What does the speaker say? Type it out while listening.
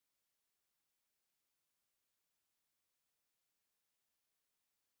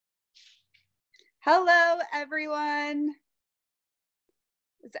Hello, everyone.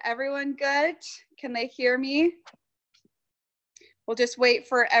 Is everyone good? Can they hear me? We'll just wait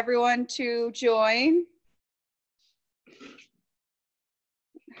for everyone to join.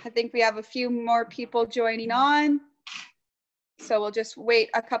 I think we have a few more people joining on. So we'll just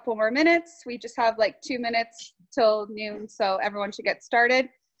wait a couple more minutes. We just have like 2 minutes till noon, so everyone should get started.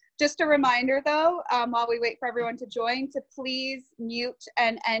 Just a reminder though, while we wait for everyone to join, to please mute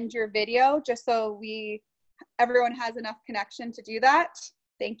and end your video just so everyone has enough connection to do that.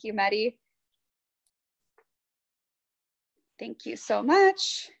 Thank you, Mehdi. Thank you so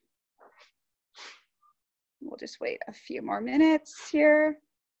much. We'll just wait a few more minutes here.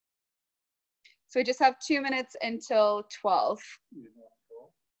 So we just have 2 minutes until 12.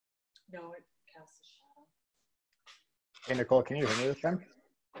 No, it casts a shadow. Hey, Nicole, can you hear me this time?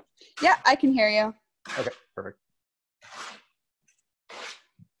 Yeah, I can hear you. Okay, perfect.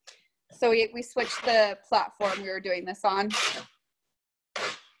 So we switched the platform we were doing this on.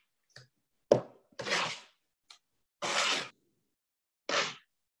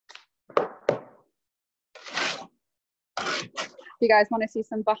 You guys want to see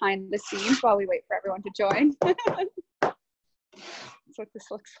some behind the scenes while we wait for everyone to join? That's what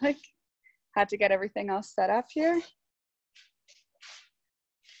this looks like. Had to get everything else set up here.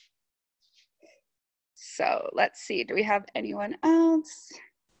 So let's see, do we have anyone else?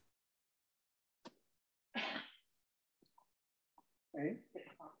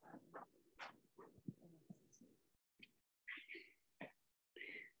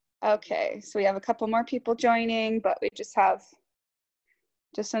 Okay, so we have a couple more people joining, but we just have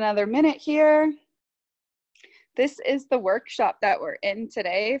just another minute here. This is the workshop that we're in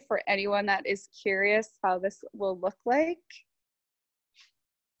today for anyone that is curious how this will look like.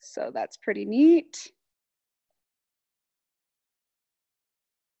 So that's pretty neat.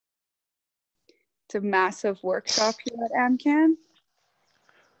 It's a massive workshop here at Am-Can.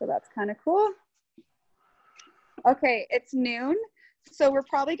 So that's kind of cool. Okay, it's noon. So we're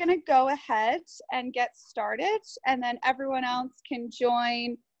probably gonna go ahead and get started, and then everyone else can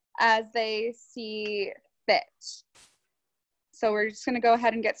join as they see fit. So we're just gonna go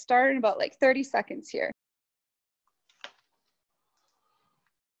ahead and get started in about like 30 seconds here.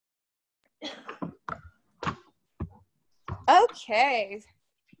 Okay.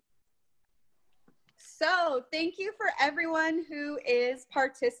 So thank you for everyone who is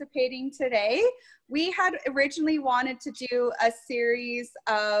participating today. We had originally wanted to do a series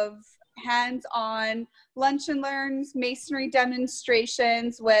of hands-on lunch and learns, masonry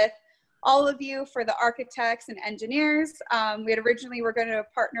demonstrations with all of you for the architects and engineers. We had originally were going to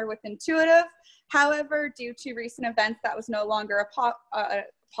partner with Intuitive. However, due to recent events, that was no longer a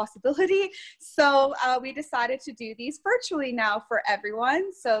possibility. So we decided to do these virtually now for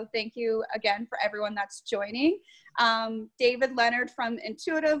everyone. So thank you again for everyone that's joining. David Leonard from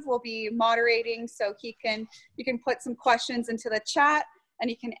Intuitive will be moderating, so you can put some questions into the chat and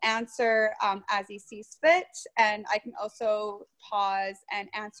he can answer as he sees fit. And I can also pause and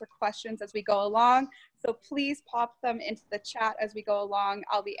answer questions as we go along. So please pop them into the chat as we go along.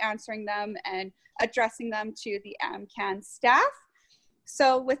 I'll be answering them and addressing them to the Am-Can staff.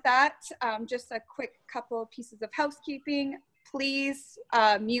 So with that, just a quick couple of pieces of housekeeping. Please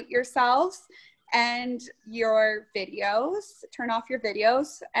mute yourselves and your videos, turn off your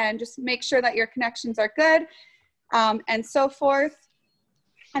videos, and just make sure that your connections are good and so forth.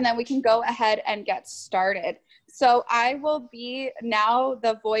 And then we can go ahead and get started. So I will be now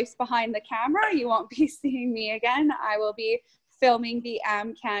the voice behind the camera. You won't be seeing me again. I will be filming the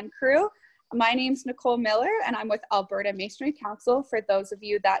Am-Can crew. My name's Nicole Miller, and I'm with Alberta Masonry Council, for those of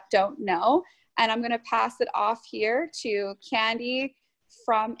you that don't know. And I'm going to pass it off here to Candy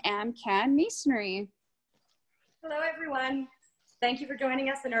from Am-Can Masonry. Hello, everyone. Thank you for joining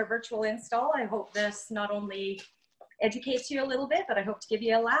us in our virtual install. I hope this not only educates you a little bit, but I hope to give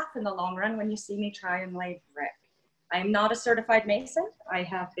you a laugh in the long run when you see me try and lay brick. I'm not a certified mason. I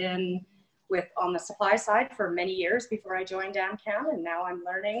have been on the supply side for many years before I joined Am-Can, and now I'm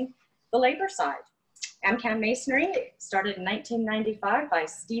learning the labor side. Am-Can Masonry started in 1995 by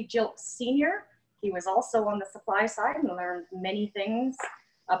Steve Jilt Sr. He was also on the supply side and learned many things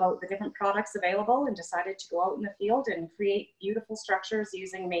about the different products available and decided to go out in the field and create beautiful structures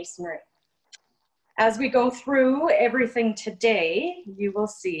using masonry. As we go through everything today, you will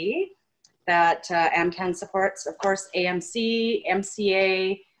see that Am-Can supports, of course, AMC,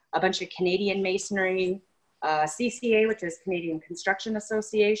 MCA, a bunch of Canadian masonry, CCA, which is Canadian Construction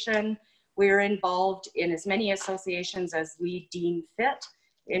Association. We're involved in as many associations as we deem fit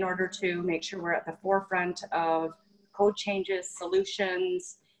in order to make sure we're at the forefront of code changes,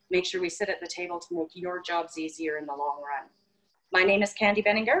 solutions, make sure we sit at the table to make your jobs easier in the long run. My name is Candy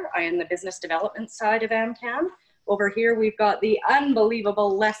Benninger. I am the business development side of Am-Can. Over here, we've got the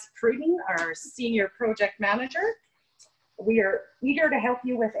unbelievable Les Pruden, our senior project manager. We are eager to help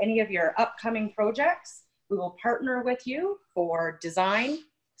you with any of your upcoming projects. We will partner with you for design,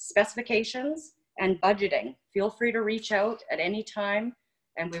 specifications, and budgeting. Feel free to reach out at any time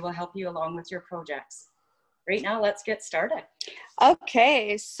and we will help you along with your projects. Right now, let's get started.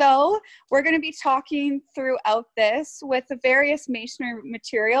 Okay, so we're going to be talking throughout this with the various masonry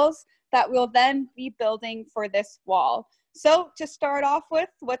materials that we'll then be building for this wall. So to start off with,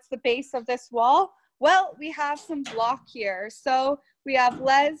 what's the base of this wall? Well, we have some block here. So we have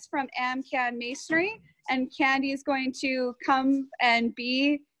Les from Am-Can Masonry, and Candy is going to come and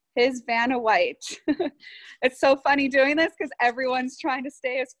be his Vanna White. It's so funny doing this because everyone's trying to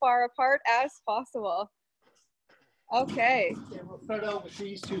stay as far apart as possible. Okay. We'll start out with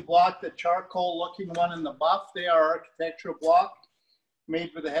these two blocks, the charcoal looking one and the buff. They are architectural block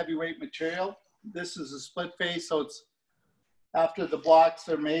made with a heavyweight material. This is a split face, so it's after the blocks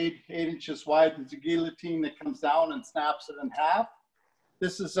are made 8 inches wide, there's a guillotine that comes down and snaps it in half.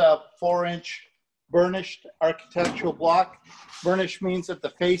 This is a 4-inch burnished architectural block. Burnish means that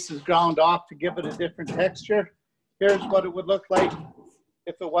the face is ground off to give it a different texture. Here's what it would look like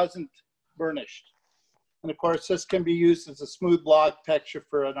if it wasn't burnished. And of course, this can be used as a smooth block texture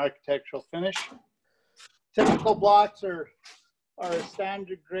for an architectural finish. Typical blocks are a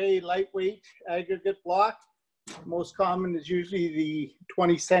standard gray, lightweight aggregate block. Most common is usually the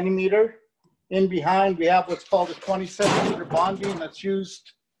 20 centimeter. In behind, we have what's called a 20 centimeter bond beam that's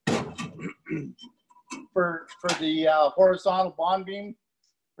used for the horizontal bond beam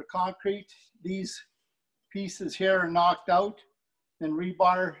for concrete. These pieces here are knocked out, and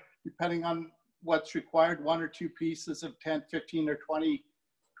rebar, depending on what's required, 1 or 2 pieces of 10, 15, or 20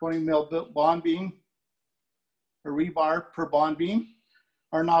 mil bond beam or rebar per bond beam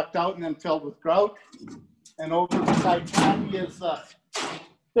are knocked out and then filled with grout. And over beside Candy is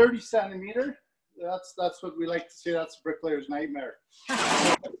 30 centimeter. That's what we like to say. That's a bricklayer's nightmare.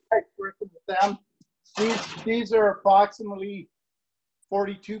 Working with them. These are approximately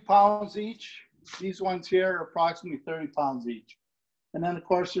 42 pounds each. These ones here are approximately 30 pounds each. And then of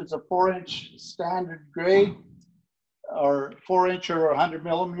course there's a 4-inch standard gray, or 4-inch or 100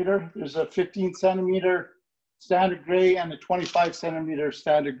 millimeter. There's a 15 centimeter standard gray and a 25 centimeter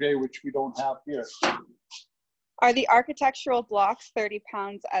standard gray, which we don't have here. Are the architectural blocks 30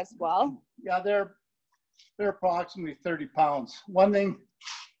 pounds as well? Yeah, they're approximately 30 pounds. One thing,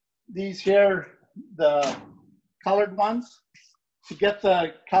 these here, the colored ones, to get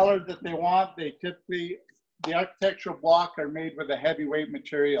the color that they want, they typically, the architectural block are made with a heavyweight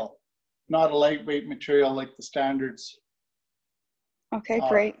material, not a lightweight material like the standards. Okay,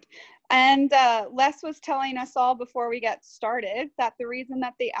 great. And Les was telling us all before we get started that the reason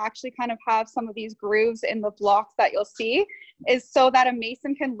that they actually kind of have some of these grooves in the blocks that you'll see is so that a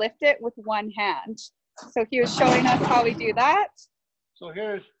mason can lift it with one hand. So he was showing us how we do that. So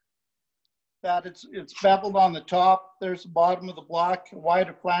here's that, it's beveled on the top. There's the bottom of the block, a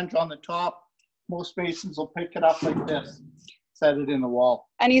wider flange on the top. Most masons will pick it up like this, set it in the wall.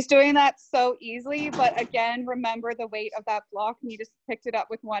 And he's doing that so easily, but again, remember the weight of that block, and he just picked it up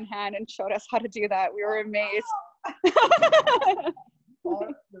with one hand and showed us how to do that. We were amazed.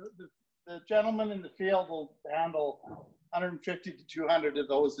 The gentleman in the field will handle 150 to 200 of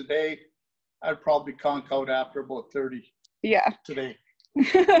those a day. I'd probably conk out after about 30 today.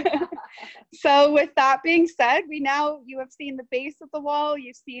 So with that being said, you have seen the base of the wall.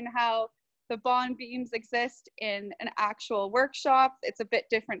 You've seen how the bond beams exist in an actual workshop. It's a bit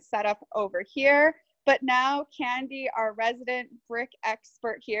different setup over here. But now Candy, our resident brick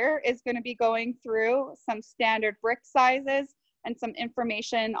expert here, is going to be going through some standard brick sizes and some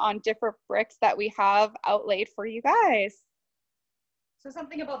information on different bricks that we have outlaid for you guys. So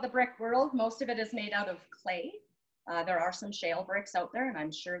something about the brick world, most of it is made out of clay. There are some shale bricks out there, and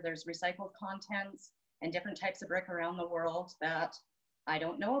I'm sure there's recycled contents and different types of brick around the world that I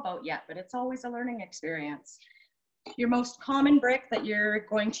don't know about yet, but it's always a learning experience. Your most common brick that you're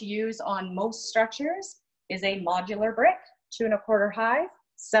going to use on most structures is a modular brick, 2 1/4 high,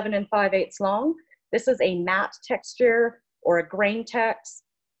 7 5/8 long. This is a matte texture or a grain tex.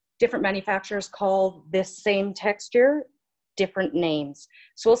 Different manufacturers call this same texture different names.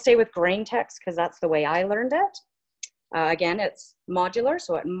 So we'll stay with grain tex because that's the way I learned it. Again, it's modular,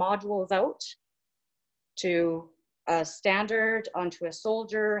 so it modules out to a standard, onto a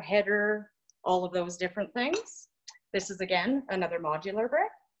soldier, header, all of those different things. This is, again, another modular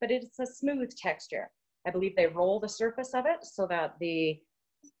brick, but it's a smooth texture. I believe they roll the surface of it so that the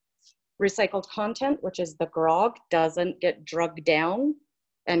recycled content, which is the grog, doesn't get drugged down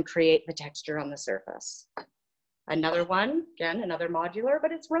and create the texture on the surface. Another one, again, another modular,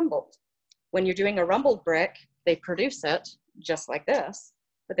 but it's rumbled. When you're doing a rumbled brick, they produce it just like this,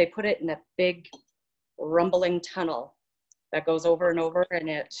 but they put it in a big rumbling tunnel that goes over and over, and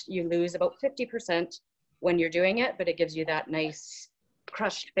you lose about 50% when you're doing it, but it gives you that nice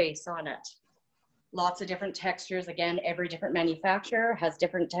crushed face on it. Lots of different textures. Again, every different manufacturer has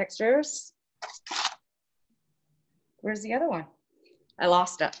different textures. Where's the other one? I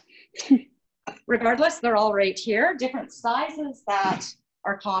lost it. Regardless, they're all right here. Different sizes that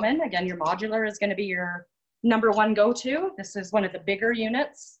are common. Again, your modular is going to be your #1 go-to. This is one of the bigger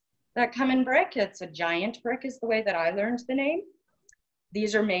units that come in brick. It's a giant brick is the way that I learned the name.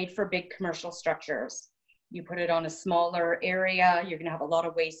 These are made for big commercial structures. You put it on a smaller area, you're going to have a lot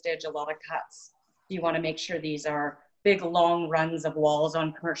of wastage, a lot of cuts. You want to make sure these are big, long runs of walls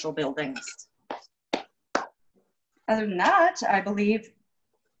on commercial buildings. Other than that,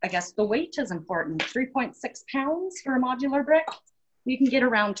 I guess the weight is important. 3.6 pounds for a modular brick. You can get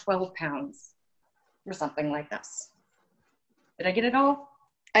around 12 pounds for something like this. Did I get it all?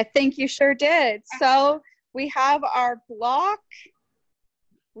 I think you sure did. So we have our block,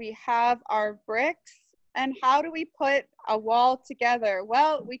 we have our bricks, and how do we put a wall together?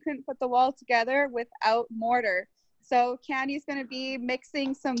 Well, we couldn't put the wall together without mortar. So Candy's going to be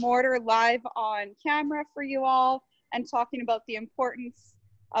mixing some mortar live on camera for you all and talking about the importance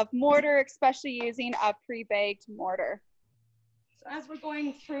of mortar, especially using a pre-bagged mortar. So as we're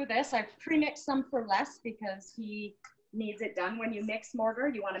going through this, I've pre-mixed some for Les because he needs it done. When you mix mortar,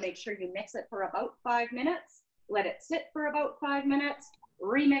 you want to make sure you mix it for about 5 minutes, let it sit for about 5 minutes,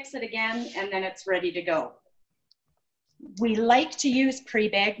 remix it again, and then it's ready to go. We like to use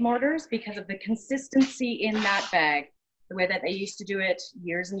pre-bagged mortars because of the consistency in that bag. The way that they used to do it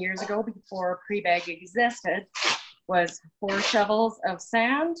years and years ago before pre-bag existed was 4 shovels of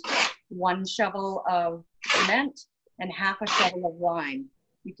sand, 1 shovel of cement, and half a shovel of lime.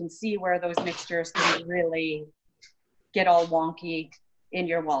 You can see where those mixtures can really get all wonky in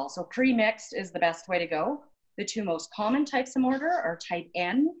your wall. So pre-mixed is the best way to go. The 2 most common types of mortar are type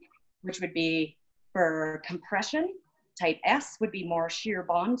N, which would be for compression. Type S would be more shear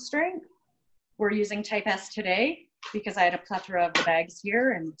bond strength. We're using type S today because I had a plethora of the bags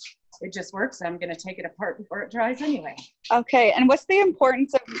here and it just works. I'm going to take it apart before it dries anyway. Okay, and what's the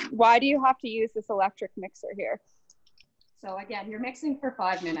importance of, why do you have to use this electric mixer here? So again, you're mixing for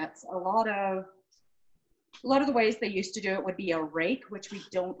 5 minutes. A lot of the ways they used to do it would be a rake, which we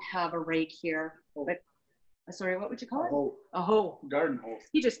don't have a rake here. But sorry, what would you call it? A hoe. A hoe. Garden hoe.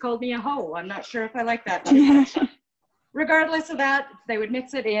 He just called me a hoe. I'm not sure if I like that too much. Regardless of that, they would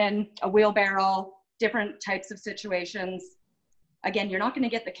mix it in a wheelbarrow, different types of situations. Again, you're not going to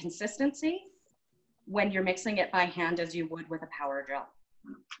get the consistency when you're mixing it by hand as you would with a power drill.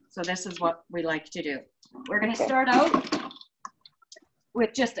 So this is what we like to do. We're going to start out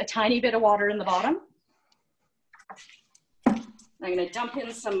with just a tiny bit of water in the bottom. I'm going to dump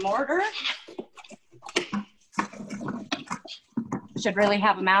in some mortar. Should really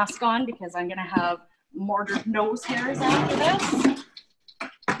have a mask on because I'm going to have mortar nose hairs after this.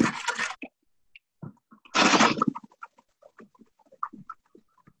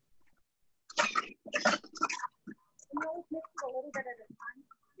 A little bit at a time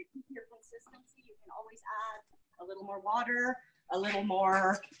to keep your consistency. You can always add a little more water, a little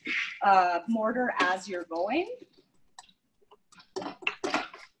more mortar as you're going.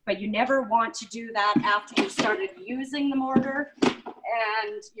 But you never want to do that after you've started using the mortar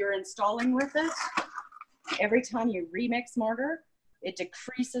and you're installing with it. Every time you remix mortar, it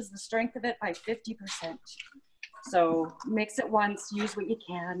decreases the strength of it by 50%. So mix it once, use what you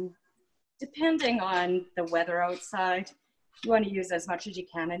can. Depending on the weather outside, you want to use as much as you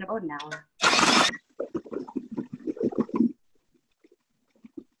can in about an hour.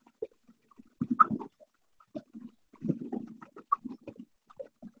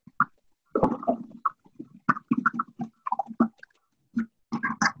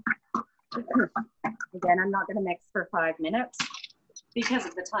 Again, I'm not going to mix for 5 minutes because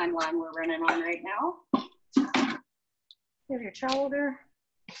of the timeline we're running on right now. Here's your trowel there.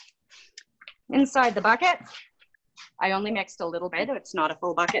 Inside the bucket, I only mixed a little bit. It's not a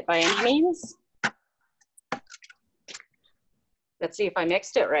full bucket by any means. Let's see if I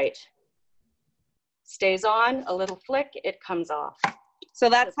mixed it right. Stays on, a little flick, it comes off. So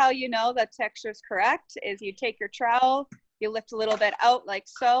that's how you know the texture is correct, is you take your trowel, you lift a little bit out like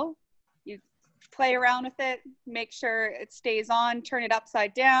so, you play around with it, make sure it stays on, turn it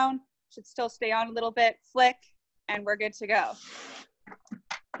upside down, should still stay on a little bit, flick, and we're good to go.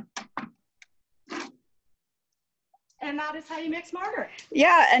 And that is how you mix mortar.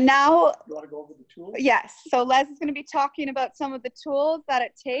 Yeah, and now, You want to go over the tools? yes, so Les is going to be talking about some of the tools that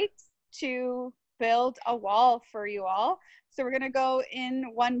it takes to build a wall for you all. So we're going to go in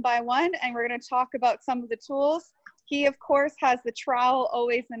one by one, and we're going to talk about some of the tools. He, of course, has the trowel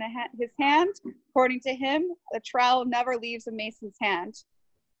always in his hand. According to him, the trowel never leaves a mason's hand.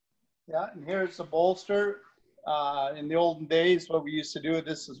 Yeah, and here's the bolster. In the olden days, what we used to do,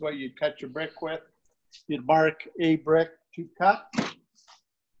 this is what you'd cut your brick with. You'd mark a brick to cut.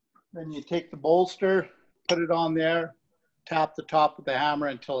 Then you take the bolster, put it on there, tap the top of the hammer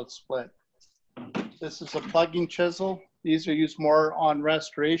until it's split. This is a plugging chisel. These are used more on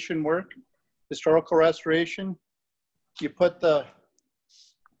restoration work, historical restoration. You put the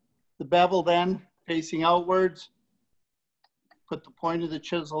bevel then facing outwards, put the point of the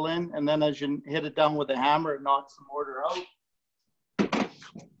chisel in, and then as you hit it down with a hammer, it knocks the mortar out.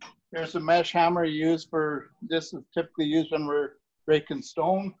 There's a mesh hammer used for, this is typically used when we're breaking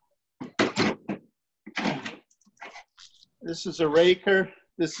stone. This is a raker.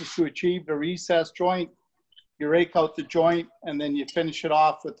 This is to achieve a recessed joint. You rake out the joint and then you finish it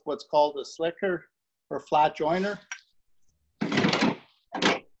off with what's called a slicker or flat joiner.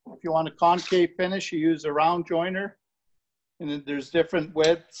 If you want a concave finish, you use a round joiner. And then there's different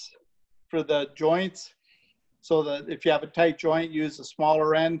widths for the joints. So that if you have a tight joint, use a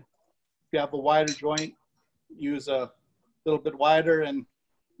smaller end. If you have a wider joint, use a little bit wider. And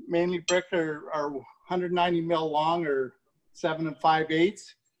mainly brick are 190 mil long or 7 5/8.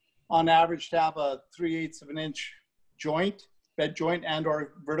 On average to have a 3/8 of an inch joint, bed joint and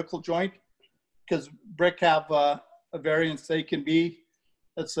or vertical joint. Because brick have a variance they can be.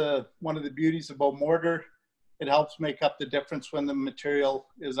 That's one of the beauties about mortar. It helps make up the difference when the material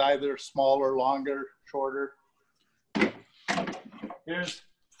is either smaller, longer, shorter.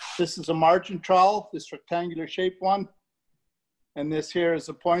 This is a margin trowel, this rectangular shaped one. And this here is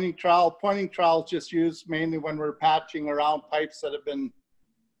a pointing trowel. Pointing trowel is just used mainly when we're patching around pipes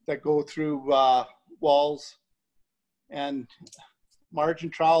that go through walls. And margin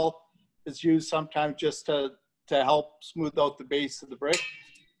trowel is used sometimes just to help smooth out the base of the brick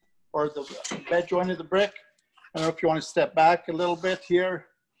or the bed joint of the brick. I don't know if you want to step back a little bit here.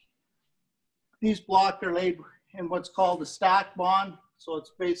 These blocks are laid in what's called a stack bond. So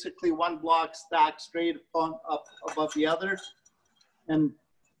it's basically one block stacked straight up above the other. And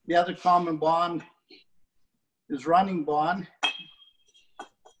the other common bond is running bond,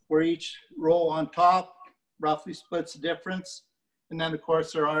 where each row on top roughly splits the difference. And then of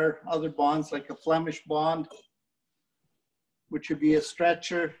course there are other bonds like a Flemish bond, which would be a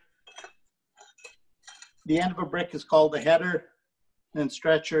stretcher. The end of a brick is called a header, and then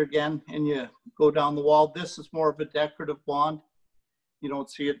stretcher again, and you go down the wall. This is more of a decorative bond. You don't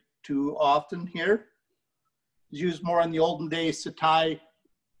see it too often here. It's used more in the olden days to tie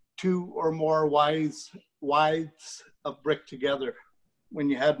 2 or more wides of brick together when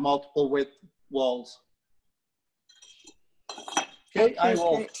you had multiple width walls. Okay, I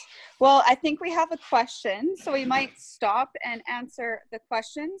will. Great. Well, I think we have a question, so we might stop and answer the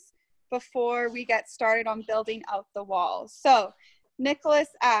questions before we get started on building out the walls. So Nicholas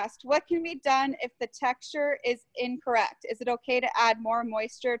asked, what can be done if the texture is incorrect? Is it okay to add more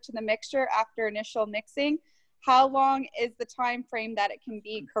moisture to the mixture after initial mixing? How long is the time frame that it can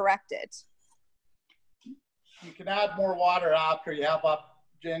be corrected? You can add more water after you have up.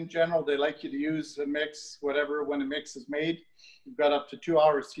 In general, they like you to use the mix, whatever, when the mix is made. You've got up to 2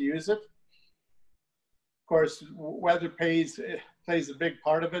 hours to use it. Of course, weather plays a big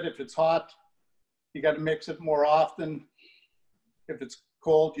part of it. If it's hot, you got to mix it more often. If it's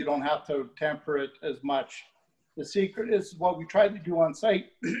cold, you don't have to temper it as much. The secret is what we try to do on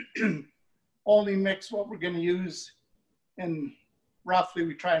site. Only mix what we're going to use, and roughly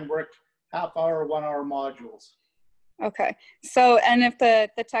we try and work half-hour, 1 hour modules. Okay, so and if the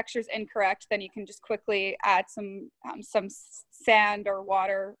texture is incorrect, then you can just quickly add some sand or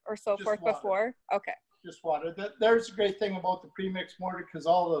water or so Just forth water. Before. Okay. Just water. There's a great thing about the pre-mixed mortar because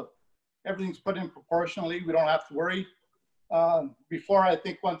everything's put in proportionally. We don't have to worry. Before, I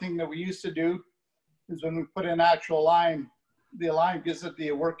think one thing that we used to do is when we put in actual lime, the lime gives it the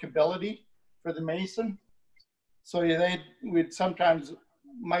workability for the mason. So we'd sometimes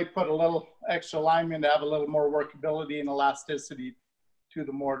might put a little extra lime in to have a little more workability and elasticity to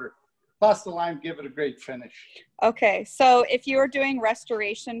the mortar. Plus the lime give it a great finish. Okay, so if you were doing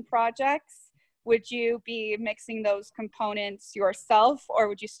restoration projects, would you be mixing those components yourself, or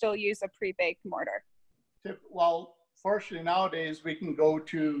would you still use a pre-baked mortar? Well, fortunately nowadays we can go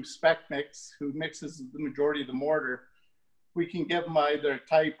to Spec Mix, who mixes the majority of the mortar. We can give them either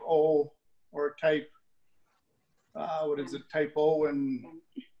type O or type what is it, type O and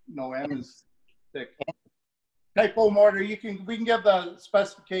no, M is thick. Type O mortar, we can give the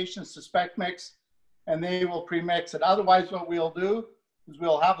specifications to Spec Mix and they will pre-mix it. Otherwise, what we'll do is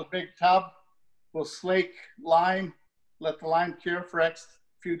we'll have a big tub, we'll slake lime, let the lime cure for X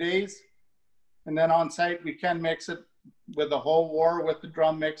few days, and then on site we can mix it with a hoe or with the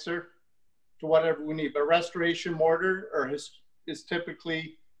drum mixer to whatever we need. But restoration mortar is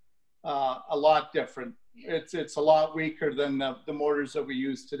typically a lot different. It's a lot weaker than the mortars that we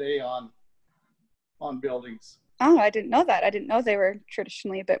use today on buildings. Oh, I didn't know that. I didn't know they were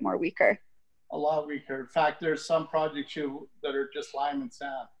traditionally a bit more weaker. A lot weaker. In fact, there's some projects that are just lime and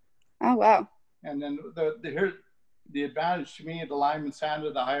sand. Oh, wow. And then the advantage to me of the lime and sand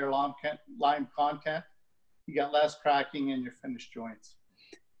are the higher lime content. You get less cracking in your finished joints.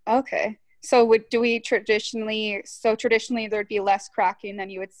 Okay. So traditionally there'd be less cracking than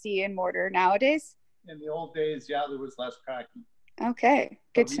you would see in mortar nowadays? In the old days, yeah, there was less cracking. Okay,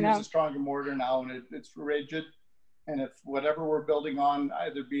 good to know. We use a stronger mortar now, and it's rigid. And if whatever we're building on,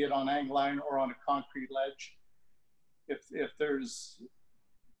 either be it on angle iron or on a concrete ledge, if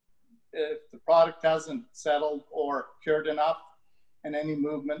the product hasn't settled or cured enough, and any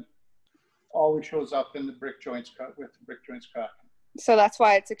movement always shows up in the brick joints with the brick joints cracking. So that's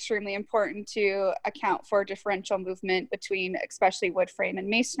why it's extremely important to account for differential movement between especially wood frame and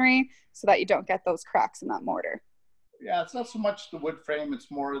masonry so that you don't get those cracks in that mortar. Yeah, it's not so much the wood frame, it's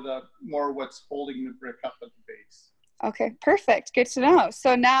more what's holding the brick up at the base. Okay, perfect. Good to know.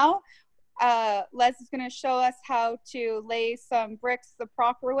 So now Les is going to show us how to lay some bricks the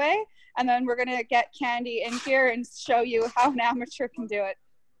proper way, and then we're going to get Candy in here and show you how an amateur can do it.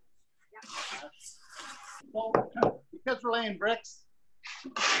 Well, because we're laying bricks,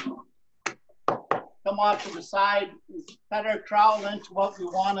 come off to the side, cut our trowel into what we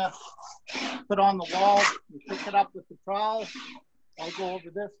want to put on the wall. We pick it up with the trowel. I'll go over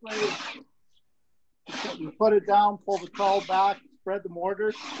this way. You put it down, pull the trowel back, spread the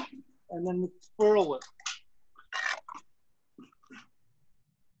mortar, and then swirl it.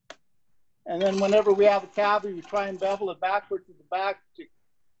 And then whenever we have a cavity, we try and bevel it backwards to the back to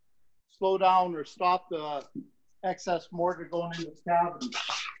slow down or stop the excess mortar going into the cavity.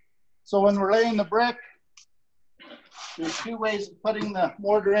 So when we're laying the brick, there's two ways of putting the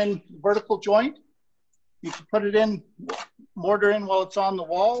mortar in the vertical joint. You can put it in, mortar in while it's on the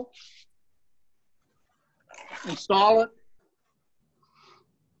wall, install it.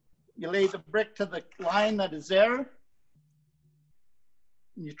 You lay the brick to the line that is there.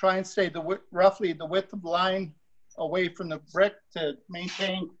 You try and stay roughly the width of the line away from the brick to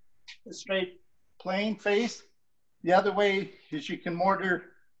maintain a straight plane face. The other way is you can mortar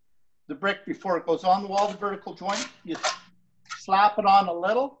the brick before it goes on the wall, the vertical joint. You slap it on a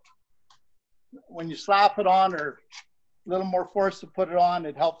little. When you slap it on or a little more force to put it on,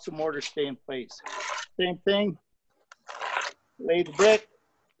 it helps the mortar stay in place. Same thing, lay the brick.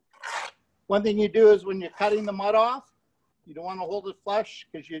 One thing you do is when you're cutting the mud off, you don't want to hold it flush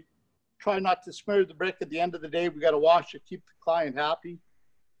because you try not to smear the brick. At the end of the day, we got to wash it, keep the client happy.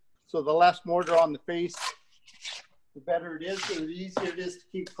 So the less mortar on the face, the better it is, or the easier it is to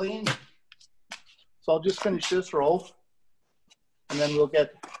keep clean. So I'll just finish this row, and then we'll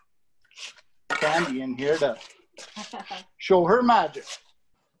get Candy in here to show her magic.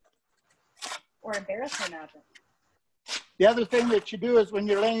 Or embarrass her magic. The other thing that you do is when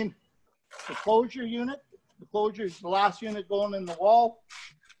you're laying the closure unit, the closure is the last unit going in the wall,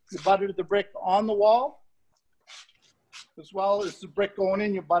 you butter the brick on the wall, as well as the brick going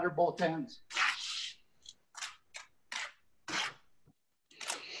in, you butter both ends.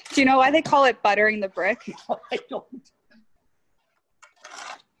 Do you know why they call it buttering the brick? I don't.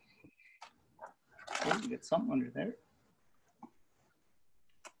 Maybe get something under there.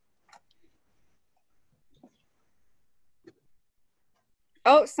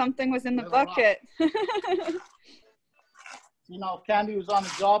 Oh, something was in the bucket. You know, if Candy was on a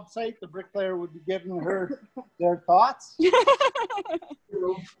job site, the bricklayer would be giving her their thoughts.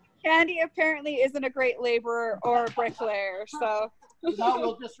 Candy apparently isn't a great laborer or bricklayer, so. Now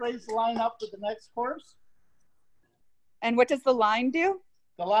we'll just raise the line up for the next course. And what does the line do?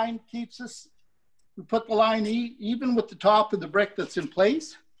 The line keeps us, we put the line even with the top of the brick that's in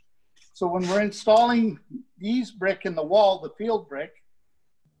place. So when we're installing these brick in the wall, the field brick,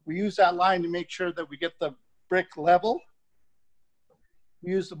 we use that line to make sure that we get the brick level.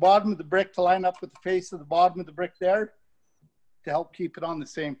 We use the bottom of the brick to line up with the face of the bottom of the brick there to help keep it on the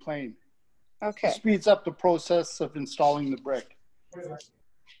same plane. Okay. It speeds up the process of installing the brick.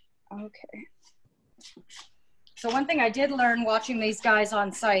 Okay. So one thing I did learn watching these guys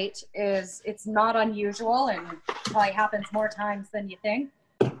on site is it's not unusual, and probably happens more times than you think,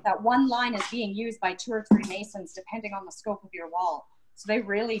 that one line is being used by 2 or 3 masons depending on the scope of your wall. So they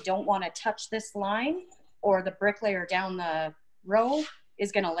really don't want to touch this line, or the bricklayer down the row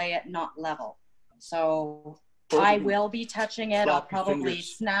is going to lay it not level. So I will be touching it. I'll probably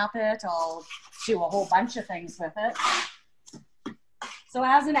snap it. I'll do a whole bunch of things with it. So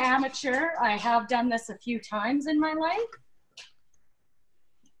as an amateur, I have done this a few times in my life,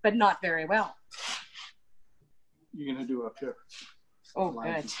 but not very well. You're going to do up here. Oh,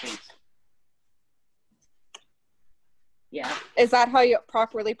 good. Yeah. Is that how you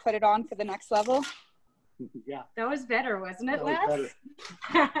properly put it on for the next level? Yeah. That was better, wasn't it, Les?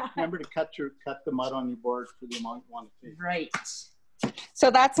 Remember to cut the mud on your board for the amount you want to take. Right.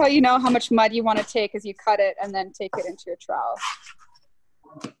 So that's how you know how much mud you want to take, is you cut it and then take it into your trowel.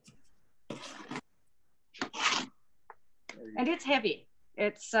 And it's heavy.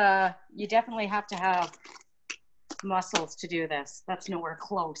 It's you definitely have to have muscles to do this. That's nowhere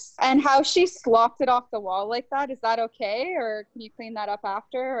close. And how she slopped it off the wall like that, is that okay? Or can you clean that up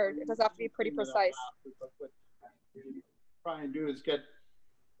after? Or it does have to be pretty precise? What you try and do is get,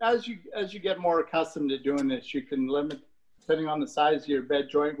 as you get more accustomed to doing this, you can limit, depending on the size of your bed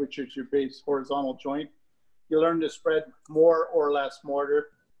joint, which is your base horizontal joint, you learn to spread more or less mortar,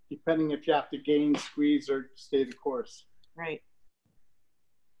 depending if you have to gain, squeeze, or stay the course. Right.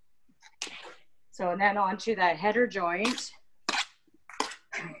 So and then onto that header joint.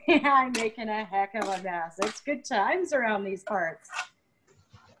 I'm making a heck of a mess. It's good times around these parts.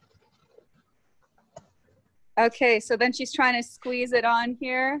 Okay, so then she's trying to squeeze it on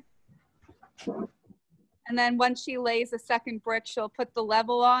here. And then once she lays a second brick, she'll put the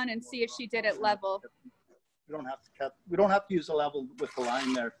level on and see if she did it level. We don't have to cut. We don't have to use a level with the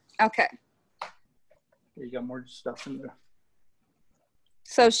line there. Okay. You got more stuff in there.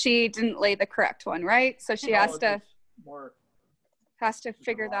 So she didn't lay the correct one, right? So she has to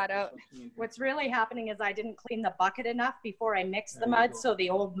figure that out. What's really happening is I didn't clean the bucket enough before I mixed the mud, so the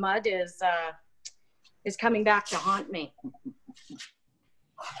old mud is coming back to haunt me.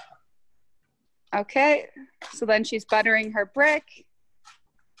 Okay, so then she's buttering her brick.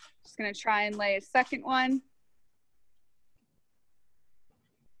 She's gonna try and lay a second one.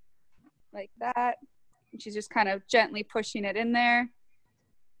 Like that. And she's just kind of gently pushing it in there.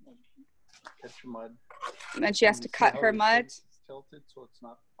 Catch your mud. And then she has to cut her mud. It's tilted so it's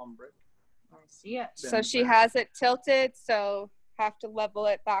not on brick. I see it. So she has it tilted, so have to level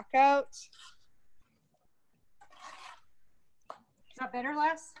it back out. Is that better,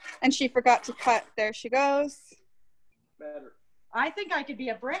 Les? And she forgot to cut. There she goes. Better. I think I could be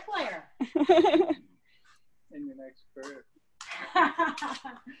a bricklayer. In your next career.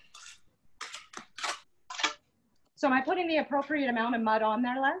 So am I putting the appropriate amount of mud on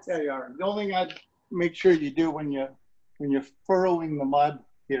there, Les? There you are. The only thing I'd make sure you do when you're furrowing the mud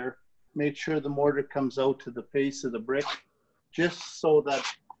here, make sure the mortar comes out to the face of the brick, just so that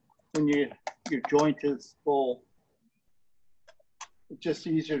when your joint is full, it's just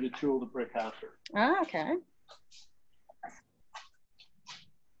easier to tool the brick after. Ah, okay.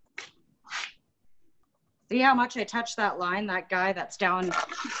 See how much I touched that line? That guy that's down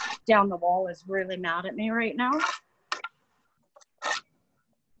the wall is really mad at me right now.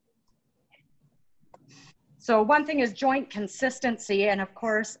 So one thing is joint consistency, and of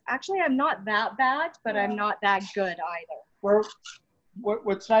course, actually I'm not that bad, but I'm not that good either.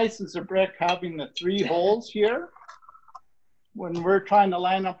 What's nice is the brick having the 3 holes here. When we're trying to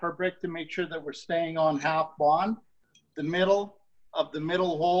line up our brick to make sure that we're staying on half bond, the middle of the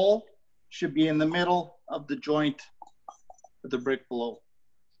middle hole should be in the middle of the joint of the brick below.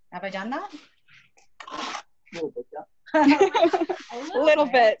 Have I done that? A little bit, yeah. A little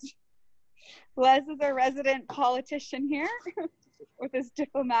bit. Les is our resident politician here with his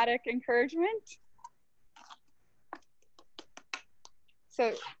diplomatic encouragement.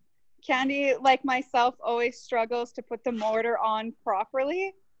 So Candy, like myself, always struggles to put the mortar on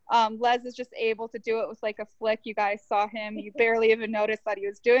properly. Les is just able to do it with like a flick. You guys saw him. You barely even noticed that he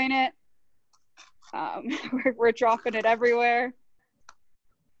was doing it. We're dropping it everywhere.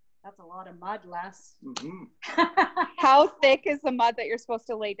 That's a lot of mud, Les. Mm-hmm. How thick is the mud that you're supposed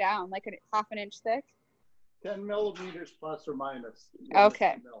to lay down? Like a half an inch thick? 10 millimeters plus or minus.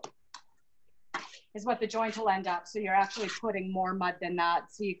 Okay. Is what the joint will end up. So you're actually putting more mud than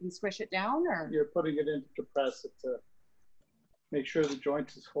that so you can squish it down, or? You're putting it in to compress it to make sure the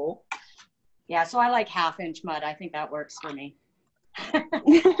joint is full. Yeah, so I like 1/2 inch mud. I think that works for me.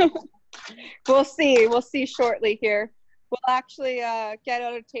 We'll see shortly here. We'll actually get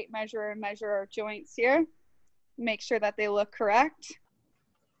out a tape measure and measure our joints here. make sure that they look correct.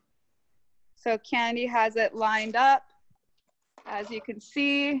 So Candy has it lined up. As you can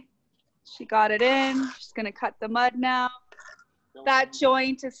see, she got it in. She's gonna cut the mud now. That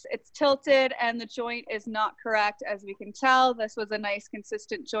joint it's tilted and the joint is not correct, as we can tell. This was a nice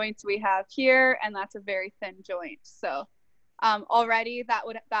consistent joint we have here, and that's a very thin joint. So already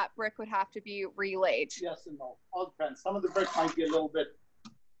that brick would have to be relaid. Yes and no. All depends. Some of the brick might be a little bit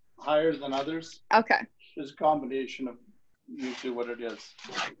higher than others. Okay. There's a combination of usually what it is.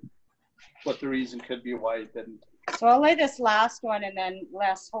 What the reason could be why it didn't. So I'll lay this last one, and then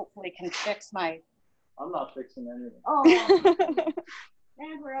Les hopefully can fix my. I'm not fixing anything. Oh,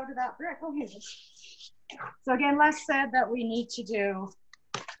 and we're out of that brick. Okay. So again, Les said that we need to do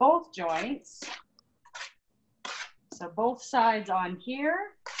both joints. So both sides on here,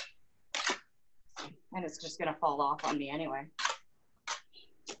 and it's just gonna fall off on me anyway.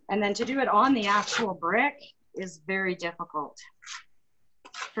 And then to do it on the actual brick is very difficult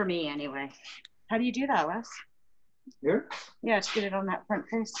for me anyway. How do you do that, Les? Here? Yeah, to get it on that front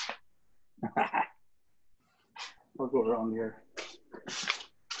face. We'll go around here.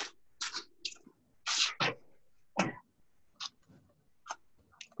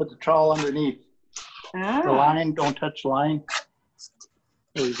 Put the trowel underneath. Ah. The line, don't touch the line.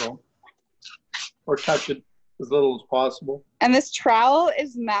 There you go. Or touch it as little as possible. And this trowel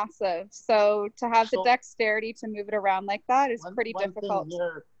is massive. So to have the dexterity to move it around like that is pretty difficult. One thing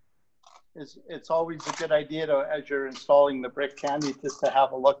here is it's always a good idea to, as you're installing the brick, Candy, just to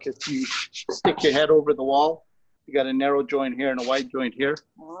have a look. If you stick your head over the wall, you got a narrow joint here and a wide joint here.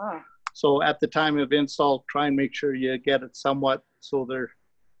 Ah. So at the time of install, try and make sure you get it somewhat so they're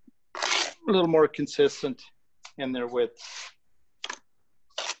a little more consistent in their width.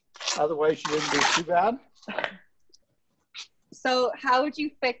 Otherwise, you didn't do too bad. So how would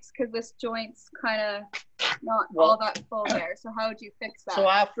you fix, because this joint's kind of not all that full there, so how would you fix that? So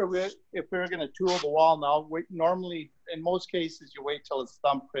after if we're going to tool the wall now, normally, in most cases, you wait till it's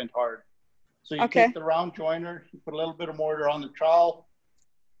thumbprint hard. So you take the round joiner, you put a little bit of mortar on the trowel,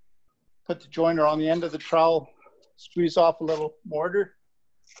 put the joiner on the end of the trowel, squeeze off a little mortar,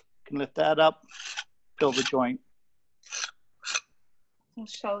 you can lift that up, fill the joint. I'll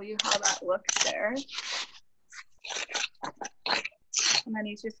show you how that looks there. And then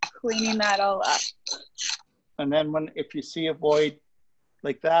he's just cleaning that all up. And then if you see a void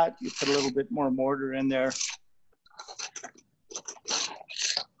like that, you put a little bit more mortar in there.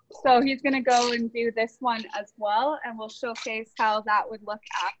 So he's going to go and do this one as well, and we'll showcase how that would look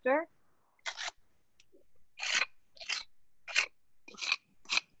after.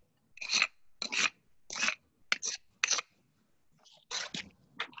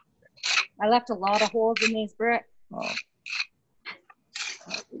 I left a lot of holes in these bricks. Oh.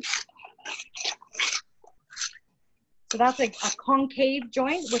 So that's a concave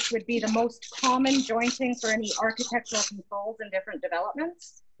joint, which would be the most common jointing for any architectural controls in different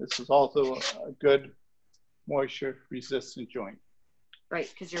developments. This is also a good moisture resistant joint. Right,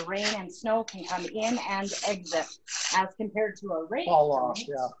 because your rain and snow can come in and exit as compared to a rake. Fall off,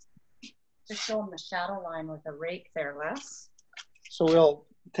 yeah. Just show them the shadow line with a rake there, Les. So we'll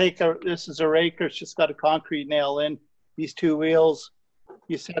take this is a rake, it's just got a concrete nail in. These two wheels,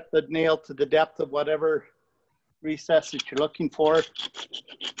 you set the nail to the depth of whatever recess that you're looking for.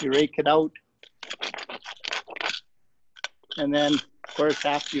 You rake it out. And then, of course,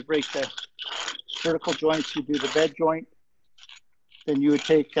 after you've raked the vertical joints, you do the bed joint. Then you would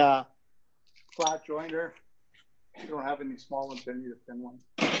take a flat joiner. You don't have any small ones, you need a thin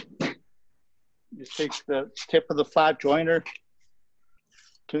one. Just take the tip of the flat joiner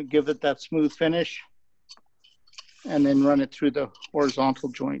to give it that smooth finish, and then run it through the horizontal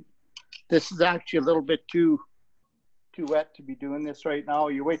joint. This is actually a little bit too wet to be doing this right now.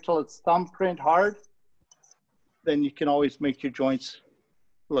 You wait till it's thumbprint hard, then you can always make your joints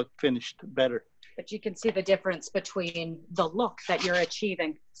look finished better. But you can see the difference between the look that you're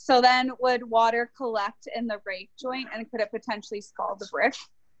achieving. So then would water collect in the rake joint, and could it potentially scald the brick?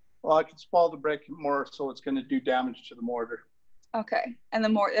 Well, I can spoil the brick more, so it's going to do damage to the mortar. Okay, and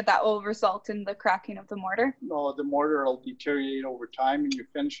that will result in the cracking of the mortar? No, the mortar will deteriorate over time and your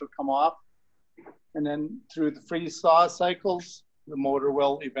finish will come off. And then through the freeze-thaw cycles, the mortar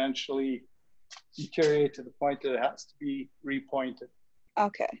will eventually deteriorate to the point that it has to be repointed.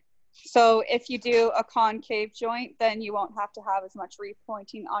 Okay. So if you do a concave joint, then you won't have to have as much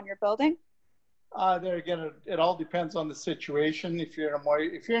repointing on your building? There again, it all depends on the situation. If you're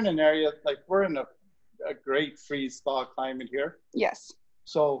in an area, like we're in a great freeze-thaw climate here. Yes.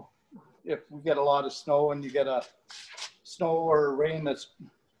 So if we get a lot of snow and you get a snow or rain that's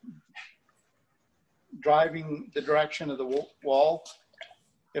driving the direction of the wall.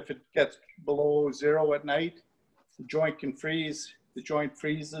 If it gets below 0 at night, the joint can freeze. The joint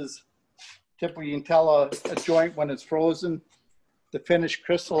freezes. Typically, you can tell a joint when it's frozen. The finish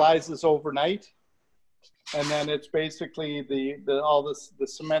crystallizes overnight, and then it's basically the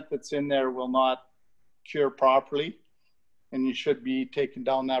cement that's in there will not cure properly, and you should be taking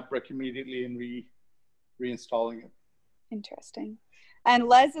down that brick immediately and reinstalling it. Interesting. And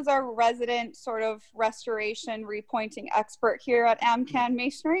Les is our resident sort of restoration repointing expert here at Am-Can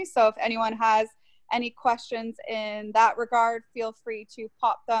Masonry. So if anyone has any questions in that regard, feel free to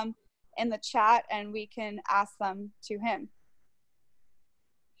pop them in the chat and we can ask them to him.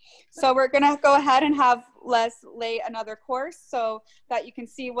 So we're gonna go ahead and have Les lay another course so that you can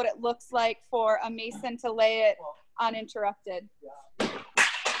see what it looks like for a mason to lay it uninterrupted.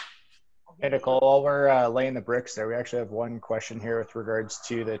 Hey, Nicole, while we're laying the bricks there, we actually have one question here with regards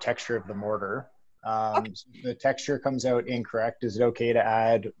to the texture of the mortar. Okay. So the texture comes out incorrect. Is it okay to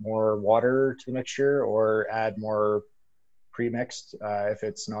add more water to the mixture or add more pre-mixed if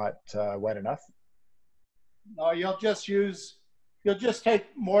it's not wet enough? No, you'll just take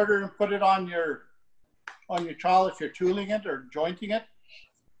mortar and put it on your trowel if you're tooling it or jointing it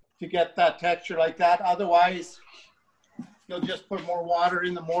to get that texture like that. Otherwise, you'll just put more water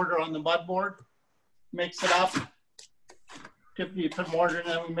in the mortar on the mud board, mix it up. Typically, you put mortar in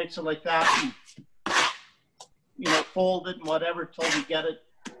and we mix it like that, and, fold it and whatever till we get it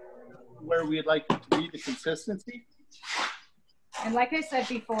where we'd like it to be, the consistency. And like I said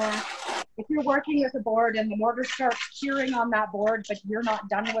before, if you're working with a board and the mortar starts curing on that board, but you're not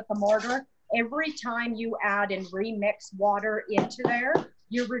done with the mortar, every time you add and remix water into there,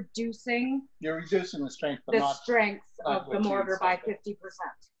 you're reducing the strength, but the strength of the mortar by 50%.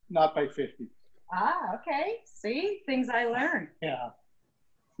 Not by 50. Ah, okay. See, things I learned. Yeah.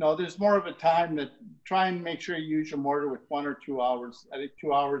 No, there's more of a time that try and make sure you use your mortar with 1 or 2 hours. I think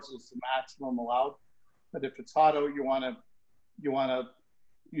 2 hours is the maximum allowed. But if it's hot out, you want to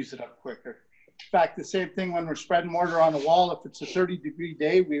use it up quicker. In fact, the same thing when we're spreading mortar on a wall. If it's a 30-degree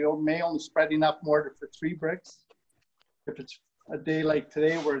day, we may only spread enough mortar for 3 bricks. If it's a day like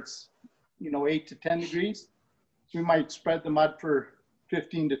today where it's 8 to 10 degrees, we might spread the mud for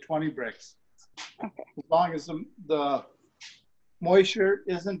 15 to 20 bricks. Okay. As long as the moisture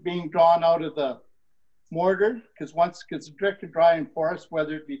isn't being drawn out of the mortar, because the brick is dry and porous,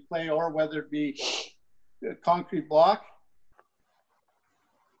 whether it be clay or whether it be a concrete block,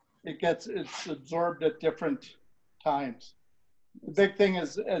 it's absorbed at different times. The big thing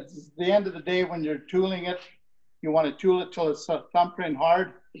is at the end of the day when you're tooling it, you want to tool it till it's thumbprint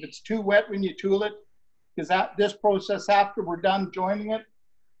hard. If it's too wet when you tool it, because this process after we're done joining it,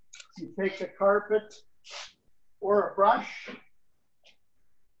 you take the carpet or a brush,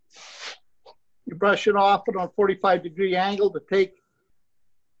 you brush it off at a 45-degree angle to take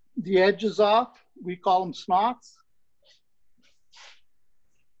the edges off. We call them snots.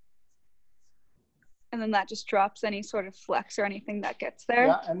 And then that just drops any sort of flex or anything that gets there.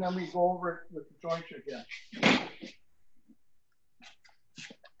 Yeah, and then we go over it with the jointer again.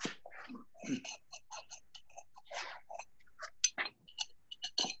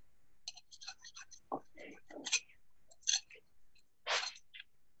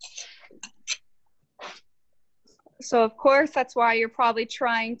 So of course, that's why you're probably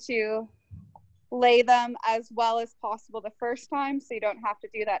trying to lay them as well as possible the first time so you don't have to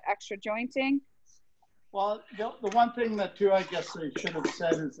do that extra jointing. Well, the one thing that too, I guess I should have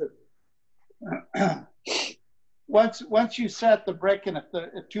said is that once you set the brick, and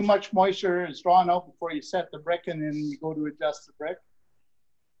if too much moisture is drawn out before you set the brick and then you go to adjust the brick,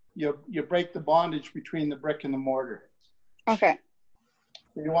 you break the bondage between the brick and the mortar. Okay.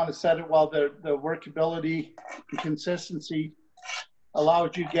 So you want to set it while the workability and consistency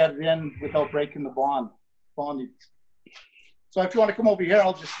allows you to get it in without breaking the bondage. So if you want to come over here,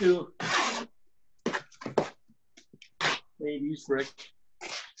 I'll just do ladies brick.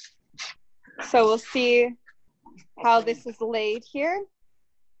 So we'll see how this is laid here.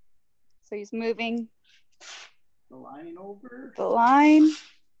 So he's moving The line over. the line.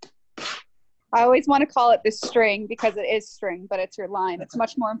 I always want to call it the string because it is string, but it's your line. It's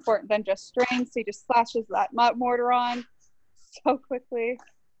much more important than just string. So he just slashes that mortar on so quickly.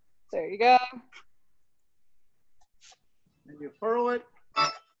 There you go. And you furrow it.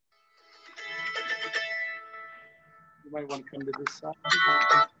 You might want to come to this side.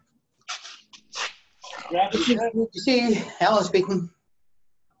 Grab it. See, Alan speaking.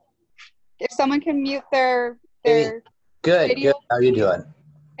 If someone can mute their Good, video. good. How are you doing?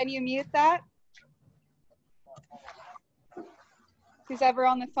 Can you mute that? Who's ever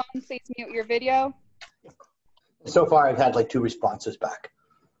on the phone, please mute your video. So far, I've had like 2 responses back.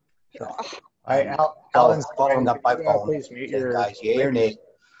 So Alan's following up by phone. please mute Saying, your guys, yay or nay?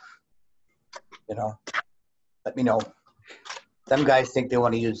 You know, let me know. Some guys think they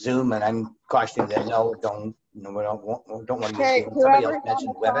want to use Zoom, and I'm cautioning them. No, don't. No, we don't want to use Okay, Zoom. Somebody else whoever's on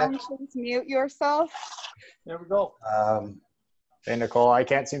mentioned the phone, WebEx. please mute yourself. There we go. Hey, Nicole, I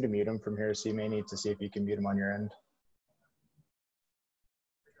can't seem to mute him from here, so you may need to see if you can mute him on your end.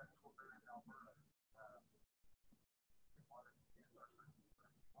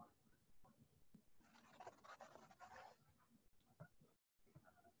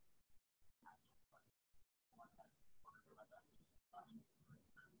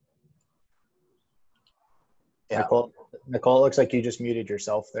 Yeah. Nicole, it looks like you just muted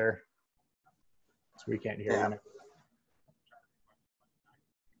yourself there, so we can't hear you now.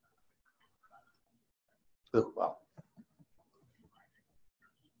 Ooh, well.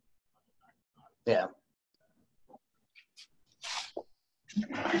 Yeah.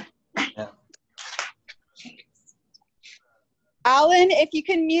 Yeah. Alan, if you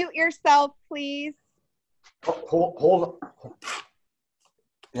can mute yourself, please. Hold on.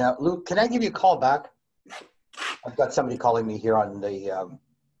 Yeah, Luke, can I give you a call back? I've got somebody calling me here on the, I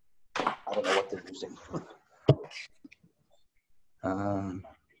don't know what they're using.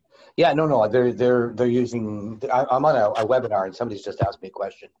 Yeah, no, they're using, I'm on a webinar and somebody's just asked me a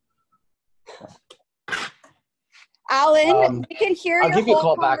question. Alan, we can hear I'll your give you a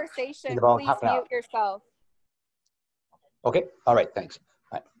whole call back conversation. in about Please half an hour. mute yourself. Okay, all right, thanks.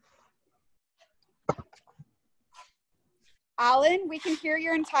 Bye. Alan, we can hear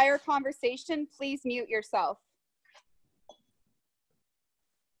your entire conversation. Please mute yourself.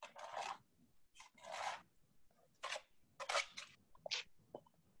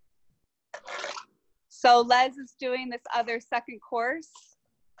 So Les is doing this other second course.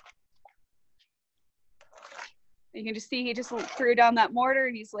 You can just see he just threw down that mortar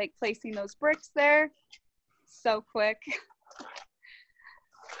and he's like placing those bricks there. So quick.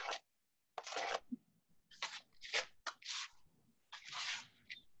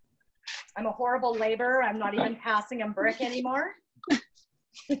 I'm a horrible laborer. I'm not even passing them brick anymore.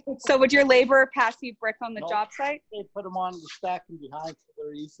 So would your laborer pass you brick on the job site? They put them on the stacking behind, so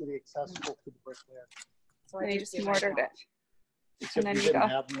they're easily accessible to the brick there. So And he just mortared it. Except then we you didn't go.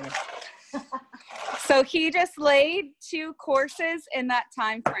 have them there. So he just laid 2 courses in that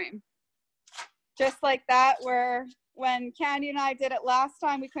time frame. Just like that, where when Candy and I did it last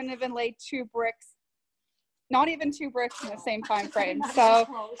time, we couldn't even lay 2 bricks, not even 2 bricks in the same time frame. So,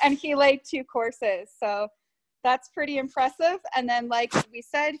 and he laid 2 courses. So that's pretty impressive. And then like we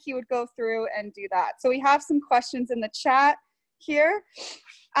said, he would go through and do that. So we have some questions in the chat here.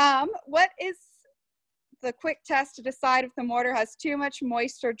 What is the quick test to decide if the mortar has too much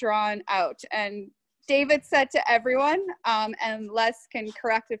moisture drawn out? And David said to everyone, and Les can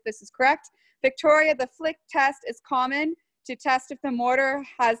correct if this is correct, Victoria, the flick test is common to test if the mortar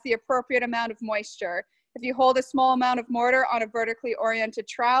has the appropriate amount of moisture. If you hold a small amount of mortar on a vertically oriented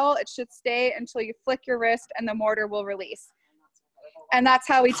trowel, it should stay until you flick your wrist and the mortar will release. And that's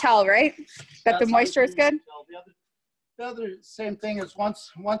how we tell, right? That the moisture is good? The other same thing is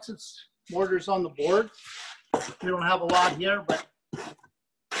once it's mortar's on the board, we don't have a lot here, but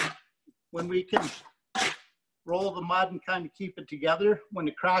when we can roll the mud and kind of keep it together, when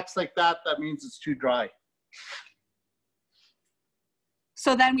it cracks like that, that means it's too dry.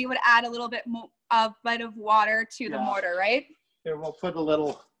 So then we would add a little bit of water to the mortar, right? Here, we'll put a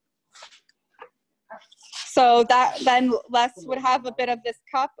little. So that then Les would have a bit of this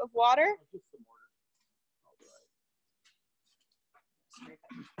cup of water.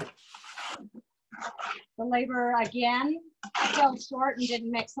 The laborer again fell short and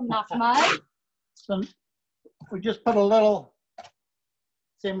didn't mix enough mud. So we just put a little,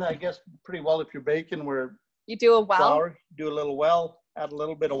 same I guess pretty well if you're baking, where you do a well. Flour, do a little well, add a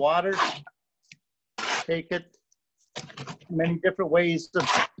little bit of water, take it many different ways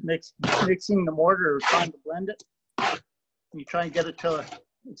of mixing the mortar or trying to blend it. You try and get it to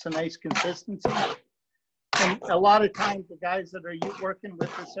it's a nice consistency. And a lot of times the guys that are working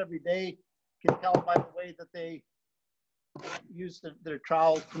with this every day can tell by the way that they use their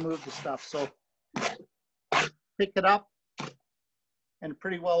trowels to move the stuff. So pick it up and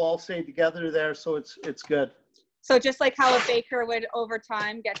pretty well all stay together there, so it's good. So just like how a baker would over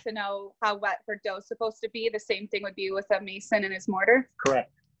time get to know how wet her dough is supposed to be, the same thing would be with a mason and his mortar?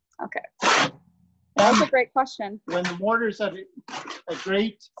 Correct. Okay. That was a great question. When the mortar's at a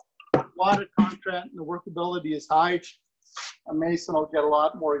great water content and the workability is high, a mason will get a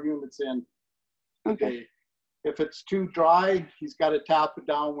lot more units in. Okay. If it's too dry, he's got to tap it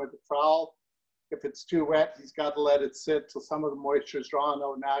down with a trowel. If it's too wet, he's got to let it sit till some of the moisture is drawn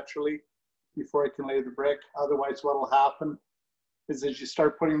out naturally before he can lay the brick. Otherwise, what will happen is as you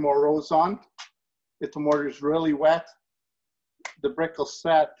start putting more rows on, if the mortar is really wet, the brick will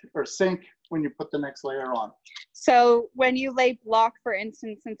set or sink when you put the next layer on. So when you lay block, for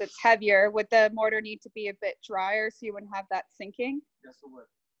instance, since it's heavier, would the mortar need to be a bit drier so you wouldn't have that sinking? Yes, it would.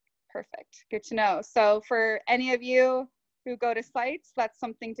 Perfect. Good to know. So for any of you who go to sites, that's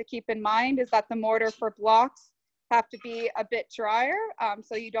something to keep in mind, is that the mortar for blocks have to be a bit drier,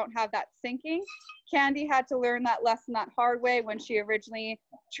 so you don't have that sinking. Candy had to learn that lesson that hard way when she originally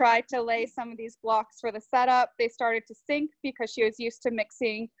tried to lay some of these blocks for the setup. They started to sink because she was used to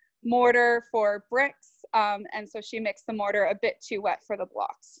mixing mortar for bricks, and so she mixed the mortar a bit too wet for the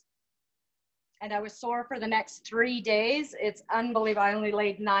blocks. And I was sore for the next 3 days. It's unbelievable. I only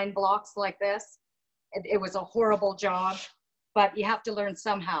laid 9 blocks like this. It was a horrible job, but you have to learn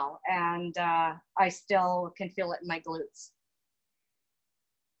somehow. And I still can feel it in my glutes.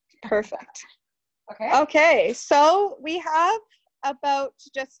 Perfect. Okay. Okay, so we have about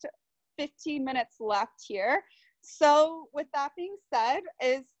just 15 minutes left here. So with that being said,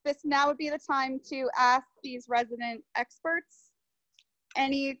 is this now would be the time to ask these resident experts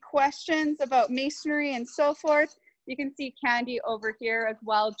any questions about masonry and so forth. You can see Candy over here as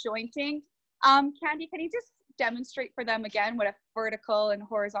well jointing. Candy, can you just demonstrate for them again what a vertical and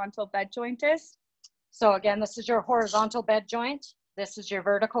horizontal bed joint is? So again, this is your horizontal bed joint. This is your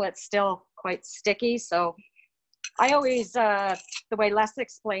vertical. It's still quite sticky. So I always, the way Les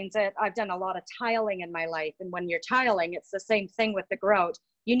explains it, I've done a lot of tiling in my life. And when you're tiling, it's the same thing with the grout.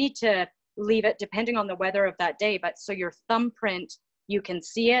 You need to leave it depending on the weather of that day. But so your thumbprint, you can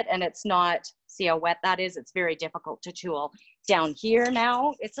see it and it's not, see how wet that is? It's very difficult to tool. Down here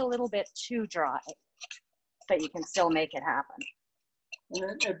now, it's a little bit too dry, but you can still make it happen.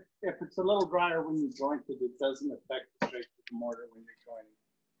 And if it's a little drier when you joint it, it doesn't affect the strength of the mortar when you're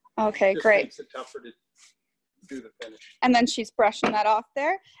joining. Okay, It just great. makes it tougher to do the finish. And then she's brushing that off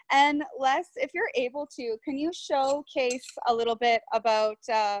there. And Les, if you're able to, can you showcase a little bit about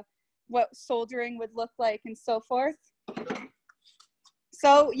what soldering would look like and so forth?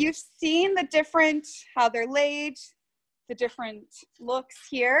 So you've seen the different, how they're laid, the different looks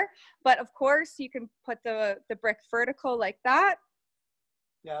here, but of course you can put the brick vertical like that.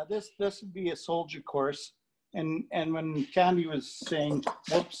 Yeah, this would be a soldier course. And when Candy was saying,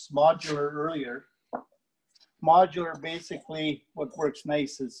 whoops, modular earlier, modular basically what works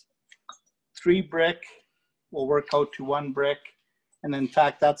nice is 3 brick will work out to 1 brick. And in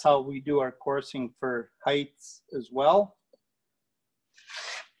fact, that's how we do our coursing for heights as well.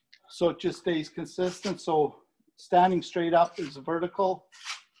 So it just stays consistent. So standing straight up is vertical.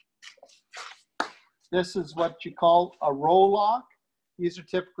 This is what you call a row lock. These are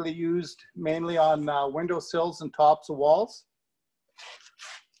typically used mainly on windowsills and tops of walls.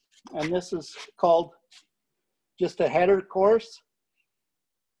 And this is called just a header course.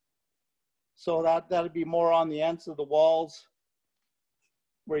 So that'd be more on the ends of the walls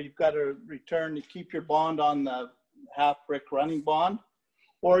where you've got to return to keep your bond on the half brick running bond.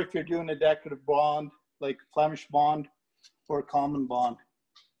 Or if you're doing a decorative bond, like Flemish bond or a common bond.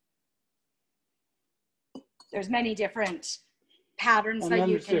 There's many different patterns that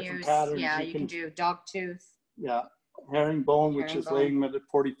you can use. Yeah, you can do dog tooth. Yeah, herringbone, which is laying at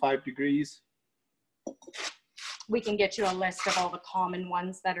 45 degrees. We can get you a list of all the common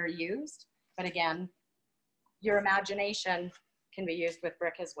ones that are used. But again, your imagination can be used with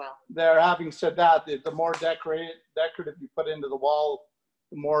brick as well. There, having said that, the more decorative you put into the wall,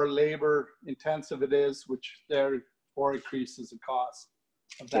 the more labor intensive it is, which therefore increases the cost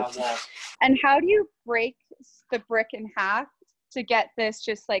of that wall. And how do you break the brick in half to get this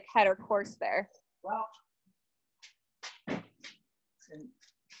just like header course there? Well,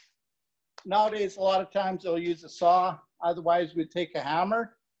 nowadays, a lot of times they'll use a saw. Otherwise, we'd take a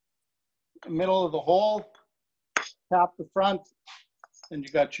hammer, middle of the hole, tap the front, and you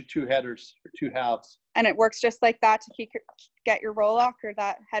got your 2 headers or 2 halves. And it works just like that to get your roll lock or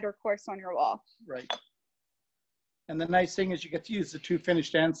that header course on your wall. Right. And the nice thing is you get to use the 2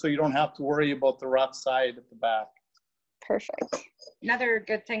 finished ends, so you don't have to worry about the rough side at the back. Perfect. Another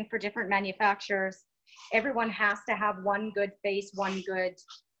good thing for different manufacturers, everyone has to have one good face, one good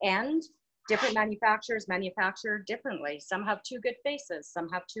end. Different manufacturers manufacture differently. Some have 2 good faces, some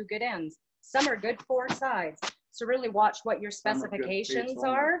have 2 good ends. Some are good 4 sides. So really watch what your specifications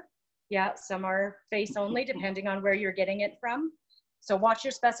are. Yeah, some are face only, depending on where you're getting it from. So watch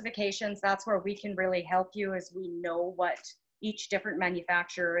your specifications. That's where we can really help you, as we know what each different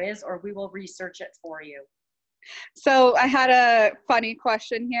manufacturer is, or we will research it for you. So I had a funny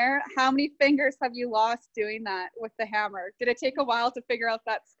question here. How many fingers have you lost doing that with the hammer? Did it take a while to figure out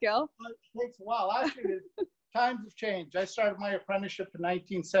that skill? Well, it takes a while. Actually, times have changed. I started my apprenticeship in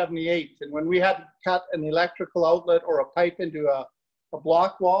 1978, and when we had to cut an electrical outlet or a pipe into a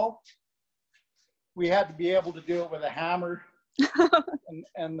block wall, we had to be able to do it with a hammer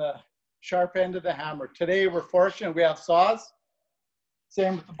and the sharp end of the hammer. Today, we're fortunate we have saws.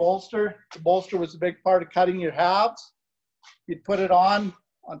 Same with the bolster. The bolster was a big part of cutting your halves. You'd put it on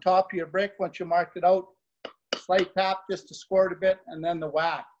top of your brick once you marked it out, slight tap just to score it a bit, and then the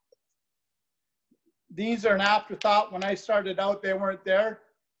whack. These are an afterthought. When I started out, they weren't there.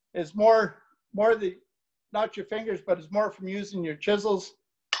 It's more the, not your fingers, but it's more from using your chisels.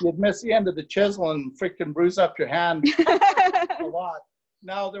 You'd miss the end of the chisel and freaking bruise up your hand a lot.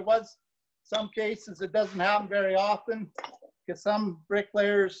 Now, there was some cases, it doesn't happen very often, because some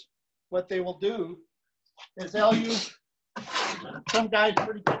bricklayers, what they will do is they'll use, some guys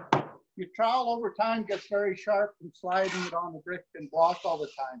pretty good. Your trowel over time gets very sharp from sliding it on the brick and block all the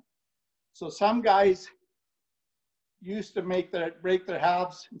time. So some guys used to break their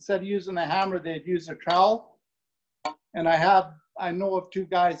halves. Instead of using a hammer, they'd use a trowel. And I know of 2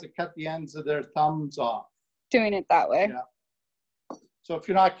 guys that cut the ends of their thumbs off. Doing it that way. Yeah. So if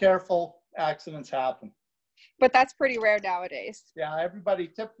you're not careful, accidents happen. But that's pretty rare nowadays. Yeah, everybody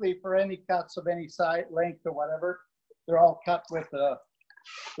typically for any cuts of any side length or whatever, they're all cut with a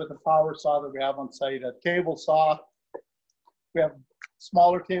power saw that we have on site. A table saw. We have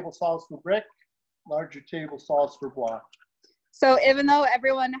smaller table saws for brick, larger table saws for block. So even though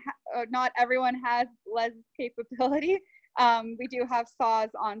not everyone has les capability, we do have saws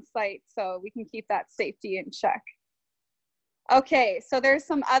on site, so we can keep that safety in check. Okay, so there's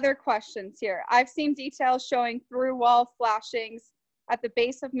some other questions here. I've seen details showing through wall flashings at the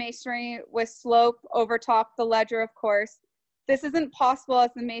base of masonry with slope over top the ledger, of course. This isn't possible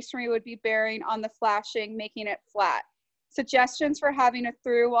as the masonry would be bearing on the flashing, making it flat. Suggestions for having a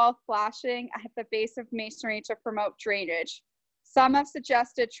through wall flashing at the base of masonry to promote drainage. Some have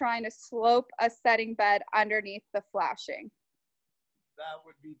suggested trying to slope a setting bed underneath the flashing. That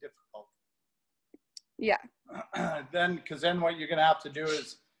would be difficult. Yeah. Because then what you're going to have to do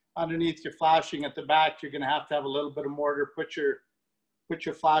is underneath your flashing at the back, you're going to have a little bit of mortar. Put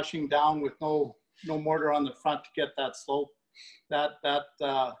your flashing down with no mortar on the front to get that slope. That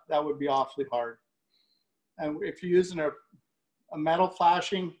would be awfully hard. And if you're using a metal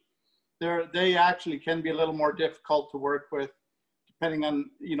flashing, they actually can be a little more difficult to work with, depending on,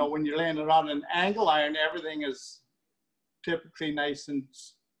 when you're laying it on an angle iron, everything is typically nice and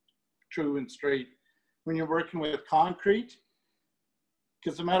true and straight. When you're working with concrete,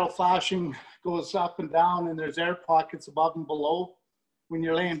 because the metal flashing goes up and down and there's air pockets above and below, when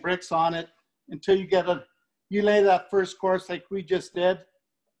you're laying bricks on it, until you lay that first course like we just did,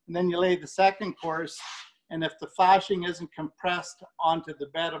 and then you lay the second course, and if the flashing isn't compressed onto the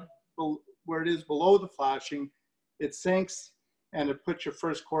bed where it is below the flashing, it sinks and it puts your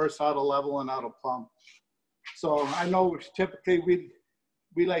first course out of level and out of plumb. So I know typically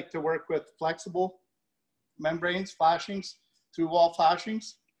we like to work with flexible membranes, flashings, through wall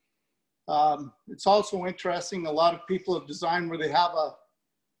flashings. It's also interesting, a lot of people have designed where they have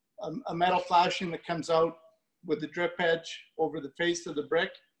a metal flashing that comes out with the drip edge over the face of the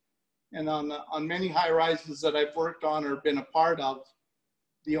brick. And on many high rises that I've worked on or been a part of,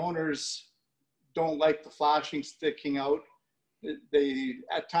 the owners don't like the flashing sticking out. They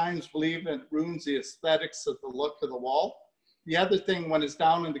at times believe it ruins the aesthetics of the look of the wall. The other thing, when it's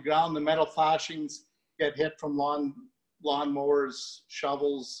down in the ground, the metal flashings get hit from lawn mowers,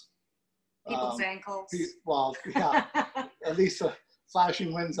 shovels. People's ankles. Well, yeah, at least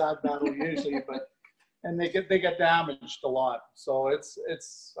flashing wins that battle usually, and they get damaged a lot. So it's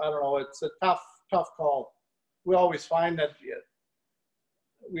I don't know, it's a tough call. We always find that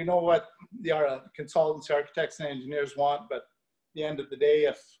we know what the consultants, architects, and engineers want, but at the end of the day,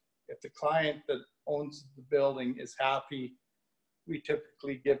 if the client that owns the building is happy, we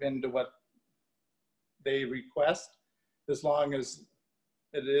typically give in to what they request, as long as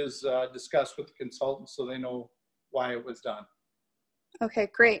it is discussed with the consultant so they know why it was done. Okay,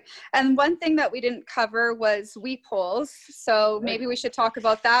 great. And one thing that we didn't cover was weep holes. So Right. Maybe we should talk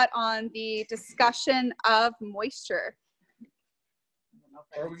about that on the discussion of moisture.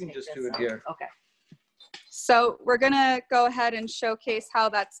 Or we can just do it here. Okay. So we're gonna go ahead and showcase how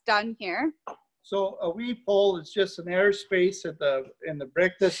that's done here. So a weep hole is just an air space in the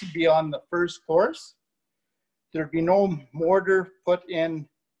brick. This would be on the first course. There'd be no mortar put in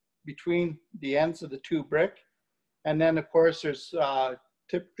between the ends of the two brick. And then of course there's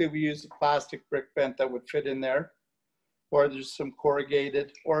typically we use a plastic brick vent that would fit in there, or there's some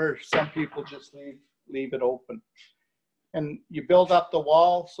corrugated, or some people just leave it open. And you build up the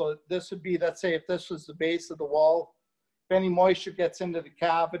wall. So this would be, let's say if this was the base of the wall, if any moisture gets into the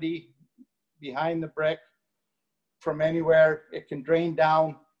cavity behind the brick from anywhere, it can drain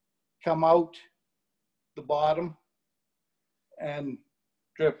down, come out the bottom and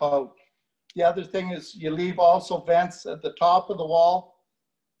drip out. The other thing is you leave also vents at the top of the wall.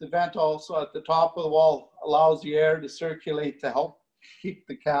 The vent also at the top of the wall allows the air to circulate to help keep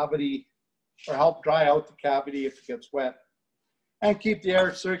the cavity, or help dry out the cavity if it gets wet, and keep the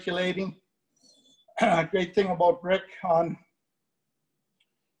air circulating. Great thing about brick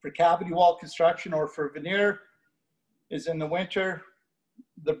for cavity wall construction or for veneer is in the winter,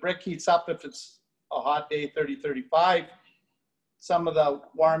 the brick heats up if it's a hot day, 30, 35. Some of the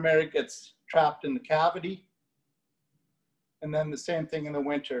warm air gets trapped in the cavity. And then the same thing in the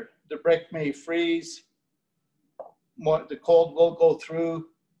winter. The brick may freeze, the cold will go through, and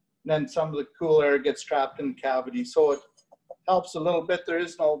then some of the cool air gets trapped in the cavity. So it helps a little bit. There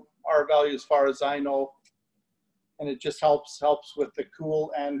is no R value as far as I know. And it just helps with the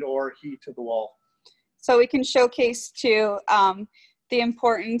cool and or heat of the wall. So we can showcase too the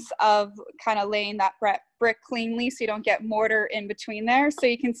importance of kind of laying that brick cleanly so you don't get mortar in between there. So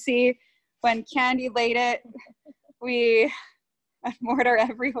you can see when Candy laid it, we had mortar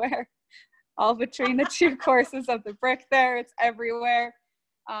everywhere, all between the two courses of the brick there. It's everywhere.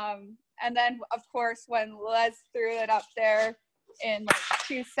 And then, of course, when Les threw it up there in like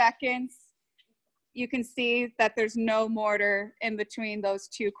 2 seconds, you can see that there's no mortar in between those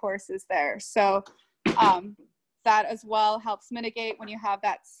two courses there. So that as well helps mitigate when you have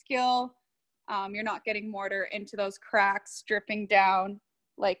that skill. You're not getting mortar into those cracks dripping down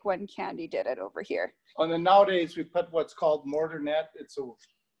like when Candy did it over here. And then nowadays we put what's called mortar net. It's a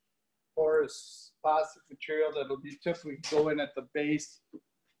porous plastic material that'll be typically go in at the base,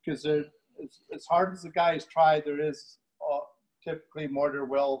 because as hard as the guys try, there is typically mortar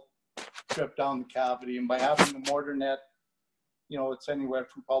will drip down the cavity. And by having the mortar net, you know, it's anywhere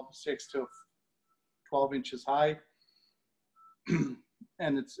from probably 6 to 12 inches high.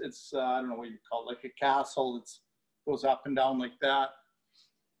 And it's I don't know what you call it, like a castle. It goes up and down like that.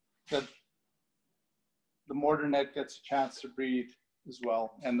 But the mortar net gets a chance to breathe as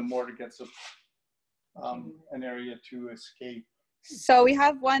well, and the mortar gets an area to escape. So we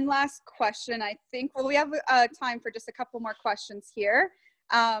have one last question, I think. Well, we have time for just a couple more questions here.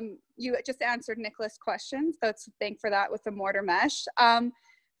 You just answered Nicholas' question, so thank for that with the mortar mesh.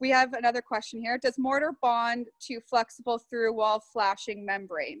 We have another question here. Does mortar bond to flexible through wall flashing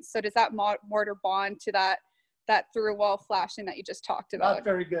membranes? So does that mortar bond to that through wall flashing that you just talked about? Not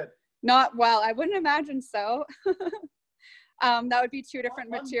very good. Not well. I wouldn't imagine so. That would be two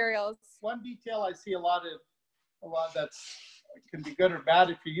different materials. One detail I see a lot that's can be good or bad.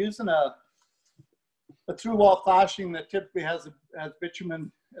 If you're using a through wall flashing that typically has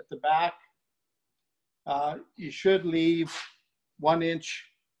bitumen at the back, you should leave 1 inch.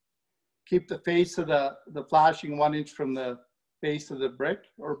 Keep the face of the flashing 1 inch from the base of the brick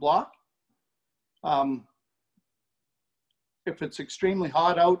or block. If it's extremely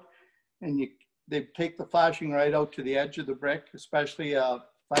hot out and they take the flashing right out to the edge of the brick, especially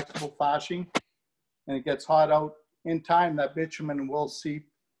flexible flashing, and it gets hot out, in time that bitumen will seep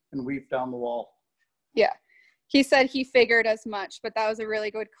and weep down the wall. Yeah, he said he figured as much, but that was a really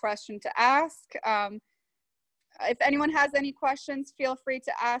good question to ask. If anyone has any questions, feel free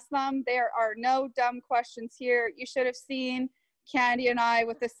to ask them. There are no dumb questions here. You should have seen Candy and I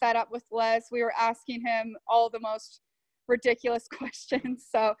with the setup with Les. We were asking him all the most ridiculous questions.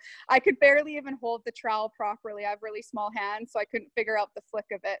 So I could barely even hold the trowel properly. I have really small hands, so I couldn't figure out the flick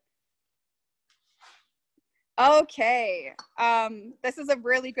of it. Okay, this is a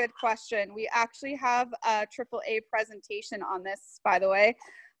really good question. We actually have a AAA presentation on this, by the way.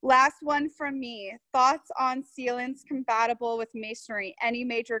 Last one from me. Thoughts on sealants compatible with masonry? Any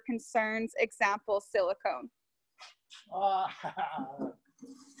major concerns? Example, silicone.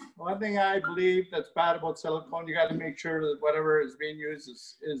 One thing I believe that's bad about silicone, you got to make sure that whatever is being used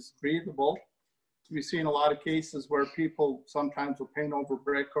is breathable. We've seen a lot of cases where people sometimes will paint over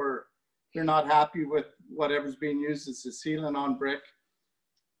brick, or they're not happy with whatever's being used as a sealant on brick.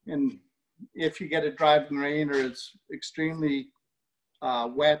 And if you get a driving rain or it's extremely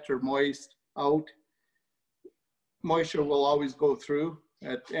wet or moist out, moisture will always go through.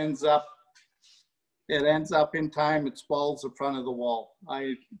 It ends up in time, it spoils the front of the wall.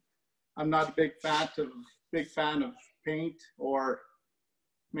 I'm not a big fan of paint or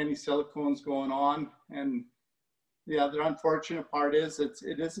many silicones going on, and The other unfortunate part is it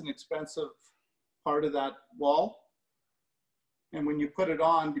is an expensive part of that wall. And when you put it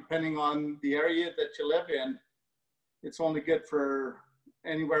on, depending on the area that you live in, it's only good for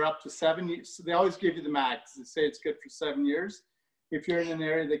anywhere up to 7 years. So they always give you the max. They say it's good for 7 years. If you're in an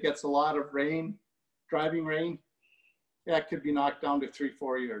area that gets a lot of rain, driving rain, that could be knocked down to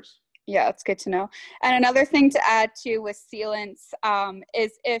 3-4 years. Yeah, that's good to know. And another thing to add too with sealants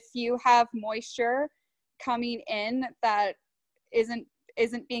is if you have moisture coming in that isn't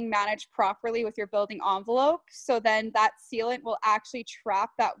being managed properly with your building envelope, so then that sealant will actually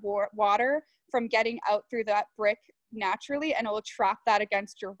trap that water from getting out through that brick naturally, and it will trap that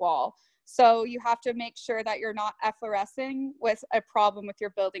against your wall. So you have to make sure that you're not efflorescing with a problem with your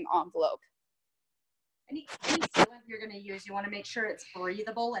building envelope. Any sealant you're going to use, you want to make sure it's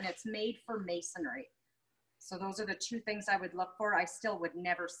breathable and it's made for masonry. So those are the two things I would look for. I still would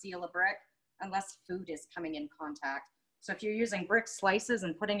never seal a brick unless food is coming in contact. So if you're using brick slices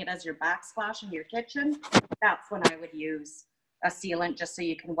and putting it as your backsplash in your kitchen, that's when I would use a sealant, just so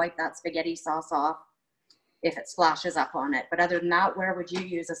you can wipe that spaghetti sauce off if it splashes up on it. But other than that, where would you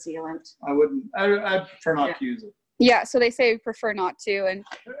use a sealant? I wouldn't. I prefer not to use it. Yeah, so they say prefer not to, and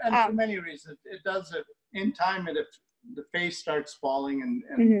for many reasons, it does it in time. If the face starts falling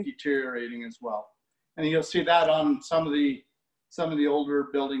and deteriorating as well, and you'll see that on some of the older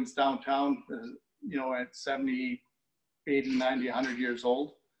buildings downtown. You know, at 70, 80, 90, 100 years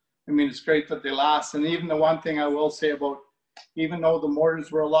old. I mean, it's great that they last. And even the one thing I will say about, even though the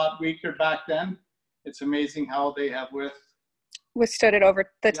mortars were a lot weaker back then, it's amazing how they have withstood it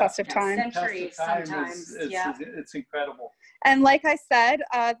over the test of time. Centuries sometimes. It's incredible. And like I said,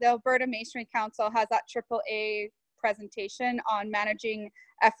 the Alberta Masonry Council has that AAA presentation on managing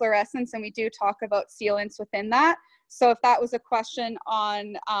efflorescence, and we do talk about sealants within that. So if that was a question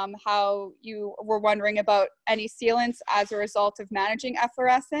on how you were wondering about any sealants as a result of managing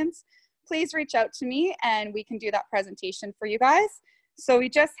efflorescence, please reach out to me and we can do that presentation for you guys. So we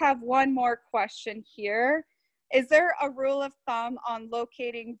just have one more question here. Is there a rule of thumb on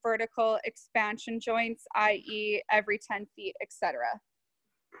locating vertical expansion joints, i.e. every 10 feet, etc.?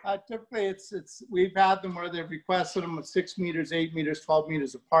 Typically, we've had them where they've requested them 6 meters, 8 meters, 12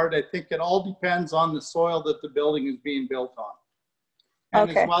 meters apart. I think it all depends on the soil that the building is being built on.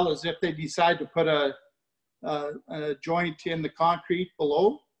 And as well as if they decide to put a joint in the concrete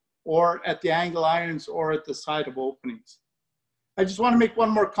below, or at the angle irons, or at the side of openings. I just want to make one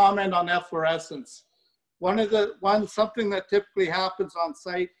more comment on efflorescence. Something that typically happens on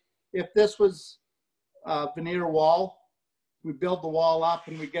site, if this was a veneer wall, we build the wall up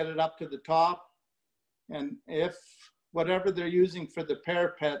and we get it up to the top. And if whatever they're using for the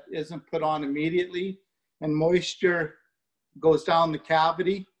parapet isn't put on immediately and moisture goes down the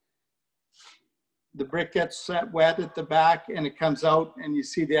cavity, the brick gets wet at the back and it comes out and you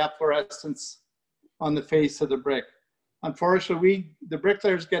see the efflorescence on the face of the brick. Unfortunately, the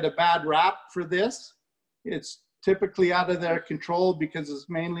bricklayers get a bad rap for this. It's typically out of their control because it's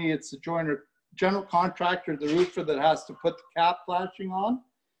the joiner, general contractor, the roofer, that has to put the cap flashing on.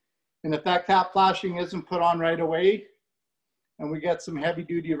 And if that cap flashing isn't put on right away and we get some heavy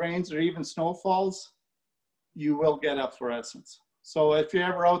duty rains or even snowfalls, you will get efflorescence. So if you're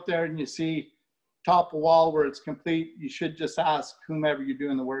ever out there and you see top of wall where it's complete, you should just ask whomever's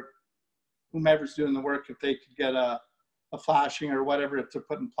doing the work if they could get a flashing or whatever, if they're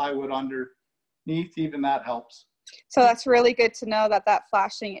putting plywood underneath, even that helps. So that's really good to know that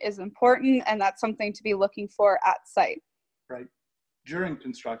flashing is important, and that's something to be looking for at site. Right. During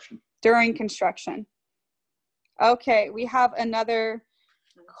construction. Okay, we have another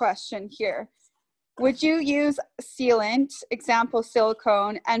question here. Would you use sealant, example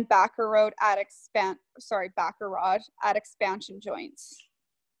silicone, and backer rod at expansion joints?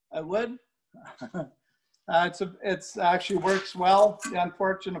 I would. It's actually works well. The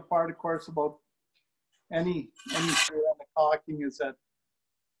unfortunate part, of course, about any caulking is that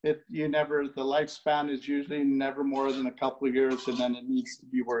the lifespan is usually never more than a couple of years, and then it needs to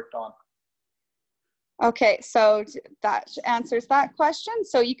be worked on. Okay, so that answers that question.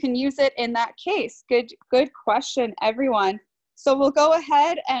 So you can use it in that case. Good question, everyone. So we'll go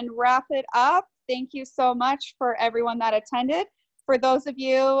ahead and wrap it up. Thank you so much for everyone that attended. For those of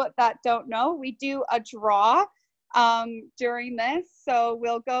you that don't know, we do a draw during this. So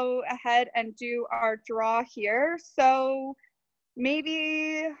we'll go ahead and do our draw here. So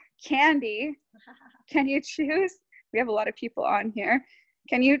maybe Candy, can you choose? We have a lot of people on here.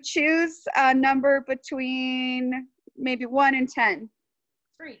 Can you choose a number between maybe 1 and 10?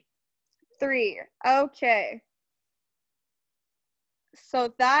 3. 3. Okay.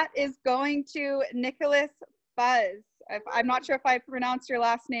 So that is going to Nicholas Buzz. I'm not sure if I pronounced your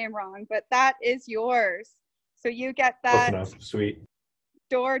last name wrong, but that is yours. So you get that Close enough. Sweet.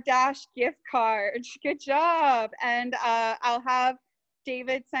 DoorDash gift card. Good job. And I'll have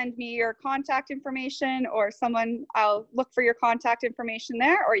David send me your contact information, or someone, I'll look for your contact information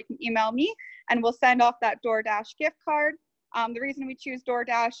there, or you can email me and we'll send off that DoorDash gift card. The reason we choose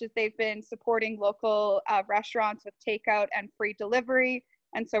DoorDash is they've been supporting local restaurants with takeout and free delivery.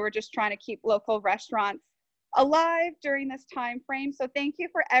 And so we're just trying to keep local restaurants alive during this time frame. So thank you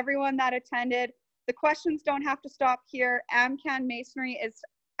for everyone that attended. The questions don't have to stop here. Am-Can Masonry is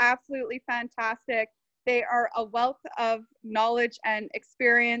absolutely fantastic. They are a wealth of knowledge and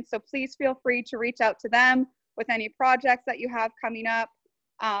experience. So please feel free to reach out to them with any projects that you have coming up.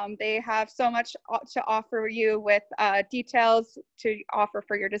 They have so much to offer you with details to offer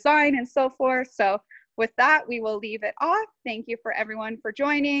for your design and so forth. So with that, we will leave it off. Thank you for everyone for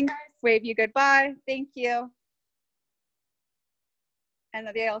joining. Wave you goodbye. Thank you. And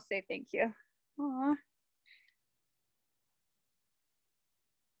they all say thank you. Aww.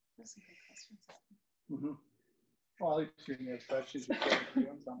 Well, at least you can get questions.